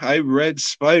 Joe, I read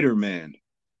Spider-Man.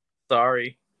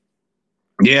 Sorry.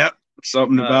 Yeah,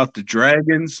 something about the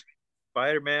dragons.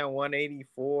 Spider-Man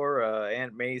 184,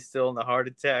 Aunt May's still in the heart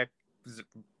attack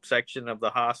section of the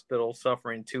hospital,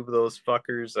 suffering two of those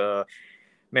fuckers.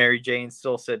 Mary Jane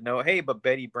still said no. Hey, but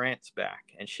Betty Brant's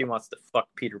back, and she wants to fuck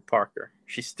Peter Parker.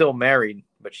 She's still married,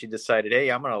 but she decided,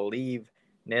 hey, I'm going to leave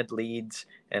Ned Leeds,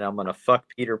 and I'm going to fuck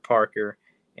Peter Parker.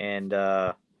 And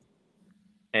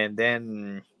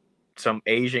then some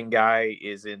Asian guy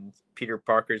is in Peter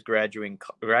Parker's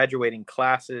graduating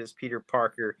classes. Peter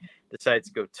Parker decides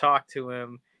to go talk to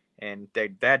him, and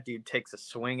that dude takes a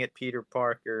swing at Peter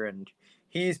Parker, and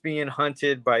he's being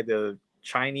hunted by the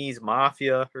Chinese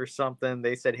mafia or something.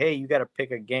 They said, hey, you got to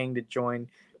pick a gang to join.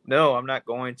 No, I'm not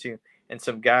going to. And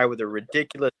some guy with a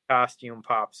ridiculous costume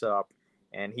pops up,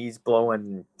 and he's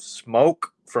blowing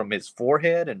smoke from his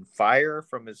forehead and fire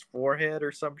from his forehead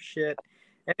or some shit.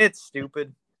 And it's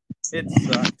stupid. It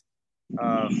sucked.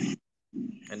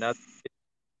 Another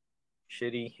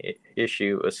shitty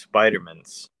issue of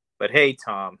Spider-Man's. But hey,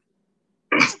 Tom,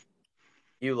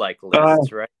 you like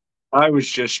lists, right? I was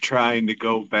just trying to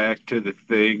go back to the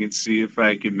thing and see if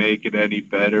I can make it any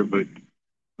better, but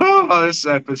this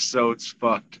episode's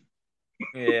fucked.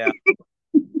 Yeah.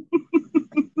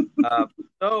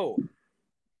 So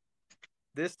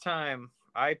this time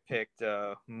I picked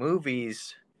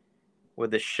movies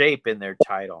with a shape in their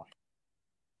title.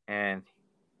 And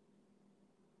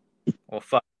well,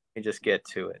 fuck, let me just get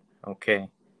to it. Okay.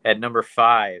 At number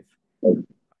 5, I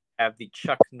have the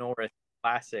Chuck Norris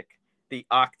classic, The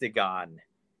Octagon,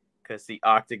 because the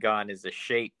octagon is a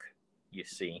shape, you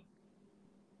see.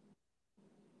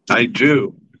 I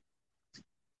do.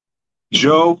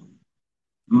 Joe,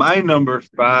 my number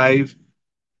 5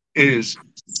 is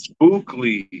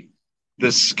Spookly,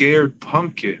 the Scared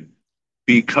Pumpkin,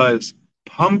 because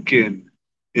pumpkin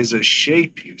is a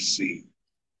shape, you see.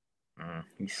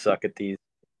 You suck at these.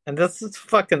 And this is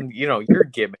fucking, you're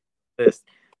giving this.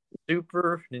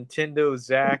 Super Nintendo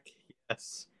Zach,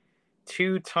 yes.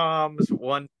 2 Toms,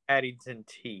 1 Paddington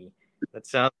T. That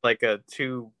sounds like a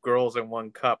 2 girls in 1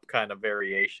 cup kind of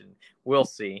variation. We'll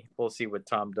see. We'll see what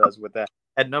Tom does with that.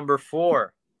 At number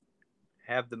 4,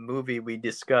 have the movie we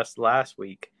discussed last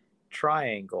week,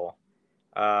 Triangle.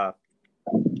 Thought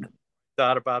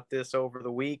about this over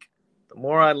the week. The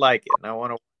more I like it, and I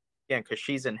want to again because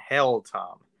she's in hell,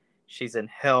 Tom. She's in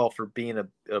hell for being an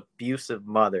abusive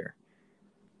mother.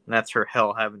 And that's her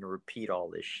hell having to repeat all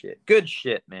this shit. Good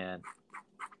shit, man.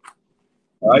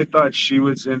 I thought she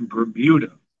was in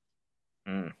Bermuda.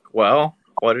 Well,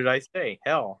 what did I say?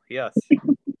 Hell, yes.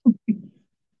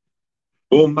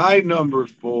 Well, my number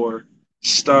 4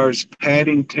 stars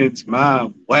Paddington's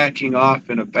mom whacking off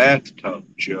in a bathtub,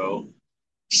 Joe.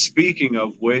 Speaking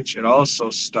of which, it also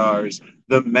stars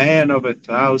the man of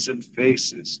 1,000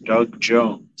 faces, Doug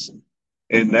Jones.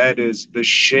 And that is The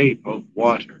Shape of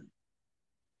Water.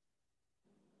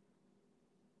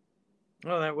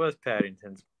 Oh, that was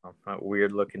Paddington's mom. That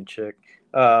weird-looking chick.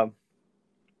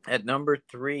 At number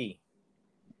 3,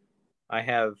 I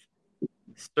have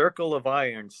Circle of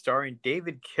Iron, starring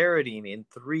David Carradine in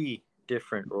 3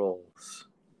 different roles.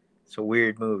 It's a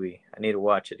weird movie. I need to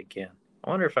watch it again. I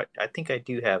wonder if I think I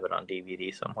do have it on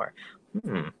DVD somewhere.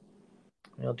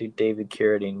 I'll do David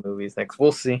Carradine movies next.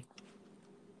 We'll see.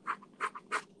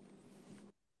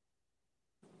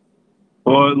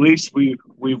 Well, at least we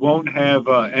won't have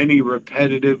any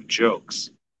repetitive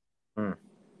jokes.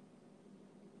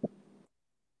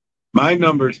 My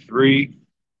number 3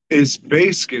 is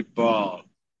basketball,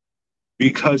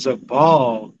 because a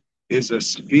ball is a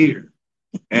sphere,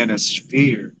 and a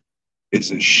sphere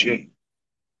is a shape.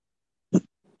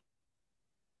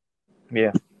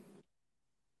 Yeah,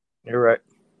 you're right.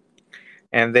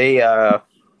 And they are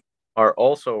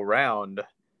also round.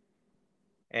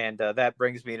 And that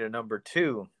brings me to number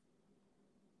 2,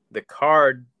 the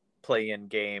card play-in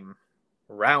game,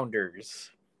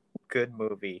 Rounders. Good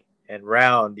movie. And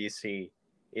round, you see,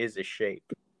 is a shape.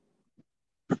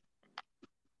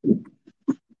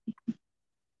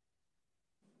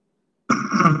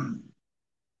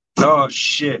 Oh, Oh,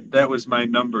 shit. That was my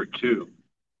number 2.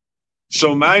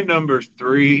 So my number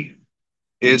 3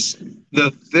 is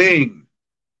The Thing.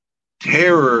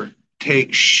 Terror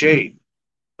Takes Shape,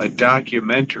 a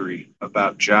documentary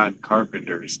about John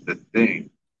Carpenter's The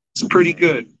Thing. It's pretty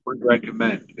good. Would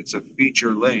recommend. It's a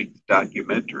feature-length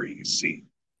documentary, you see.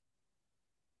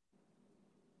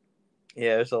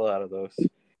 Yeah, there's a lot of those.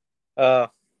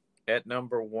 At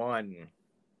number 1,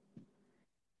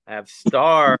 I have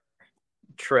Star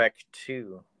Trek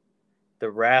 2,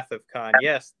 The Wrath of Khan.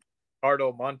 Yes,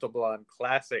 Ricardo Montalban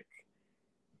classic.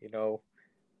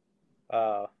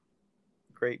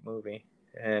 Great movie.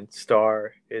 And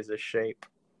Star is a shape.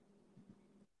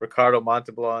 Ricardo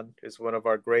Montalban is one of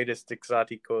our greatest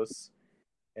exoticos,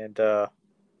 and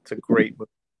it's a great movie.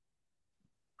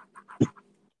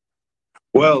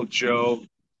 Well, Joe,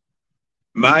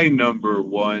 my number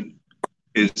 1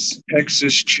 is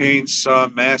Texas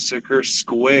Chainsaw Massacre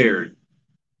Squared,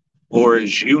 or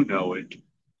as you know it,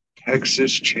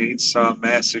 Texas Chainsaw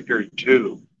Massacre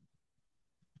 2.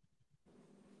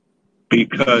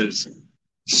 Because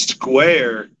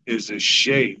square is a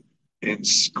shape and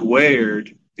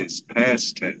squared is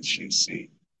past tense, you see.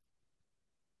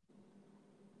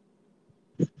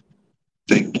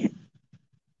 Thank you.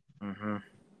 Mm-hmm.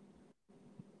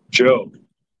 Joe,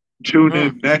 tune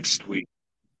in next week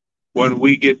when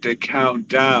we get to count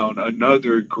down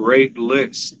another great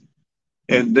list.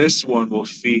 And this one will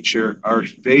feature our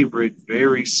favorite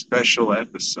very special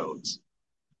episodes.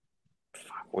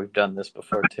 We've done this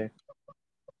before too.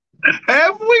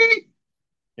 Have we?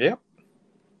 Yep.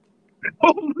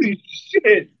 Holy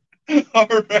shit. All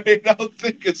right, I'll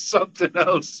think of something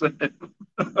else then.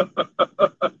 I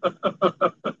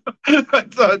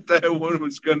thought that one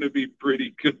was going to be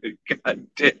pretty good. God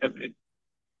damn it.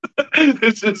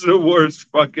 This is the worst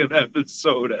fucking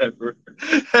episode ever.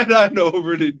 Head on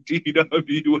over to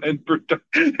DWN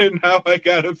Production. And now I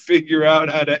got to figure out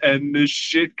how to end this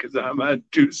shit because I'm on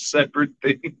 2 separate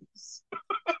things.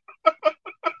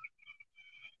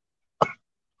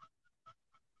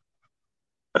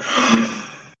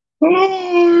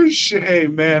 Oh, shit. Hey,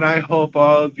 man, I hope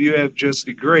all of you have just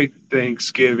a great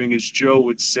Thanksgiving. As Joe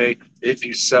would say, if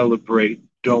you celebrate,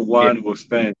 don't want to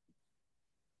offend.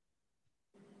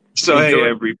 So, hey,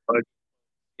 everybody.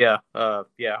 Yeah, I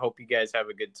hope you guys have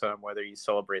a good time, whether you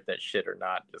celebrate that shit or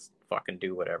not. Just fucking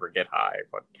do whatever, get high.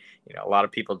 But, a lot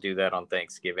of people do that on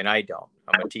Thanksgiving. I don't.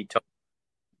 I'm a teetotal.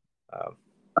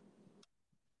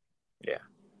 Yeah.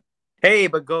 Hey,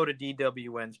 but go to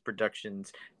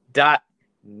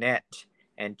dwnsproductions.net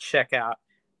and check out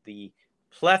the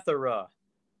plethora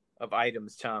of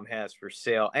items Tom has for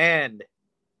sale. And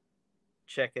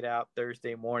check it out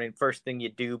Thursday morning. First thing you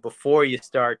do before you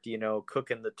start,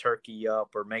 cooking the turkey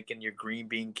up or making your green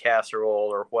bean casserole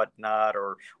or whatnot,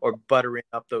 or buttering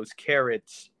up those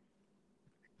carrots.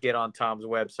 Get on Tom's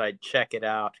website, check it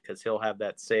out, because he'll have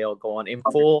that sale going in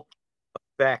full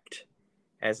effect,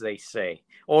 as they say.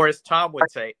 Or as Tom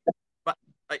would say,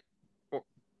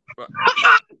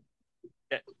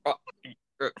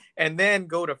 and then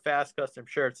go to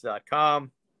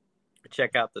fastcustomshirts.com.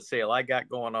 Check out the sale I got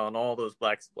going on. All those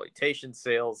blaxploitation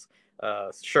sales.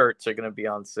 Shirts are going to be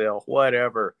on sale.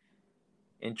 Whatever.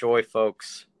 Enjoy,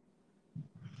 folks.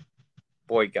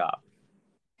 BOYGOB.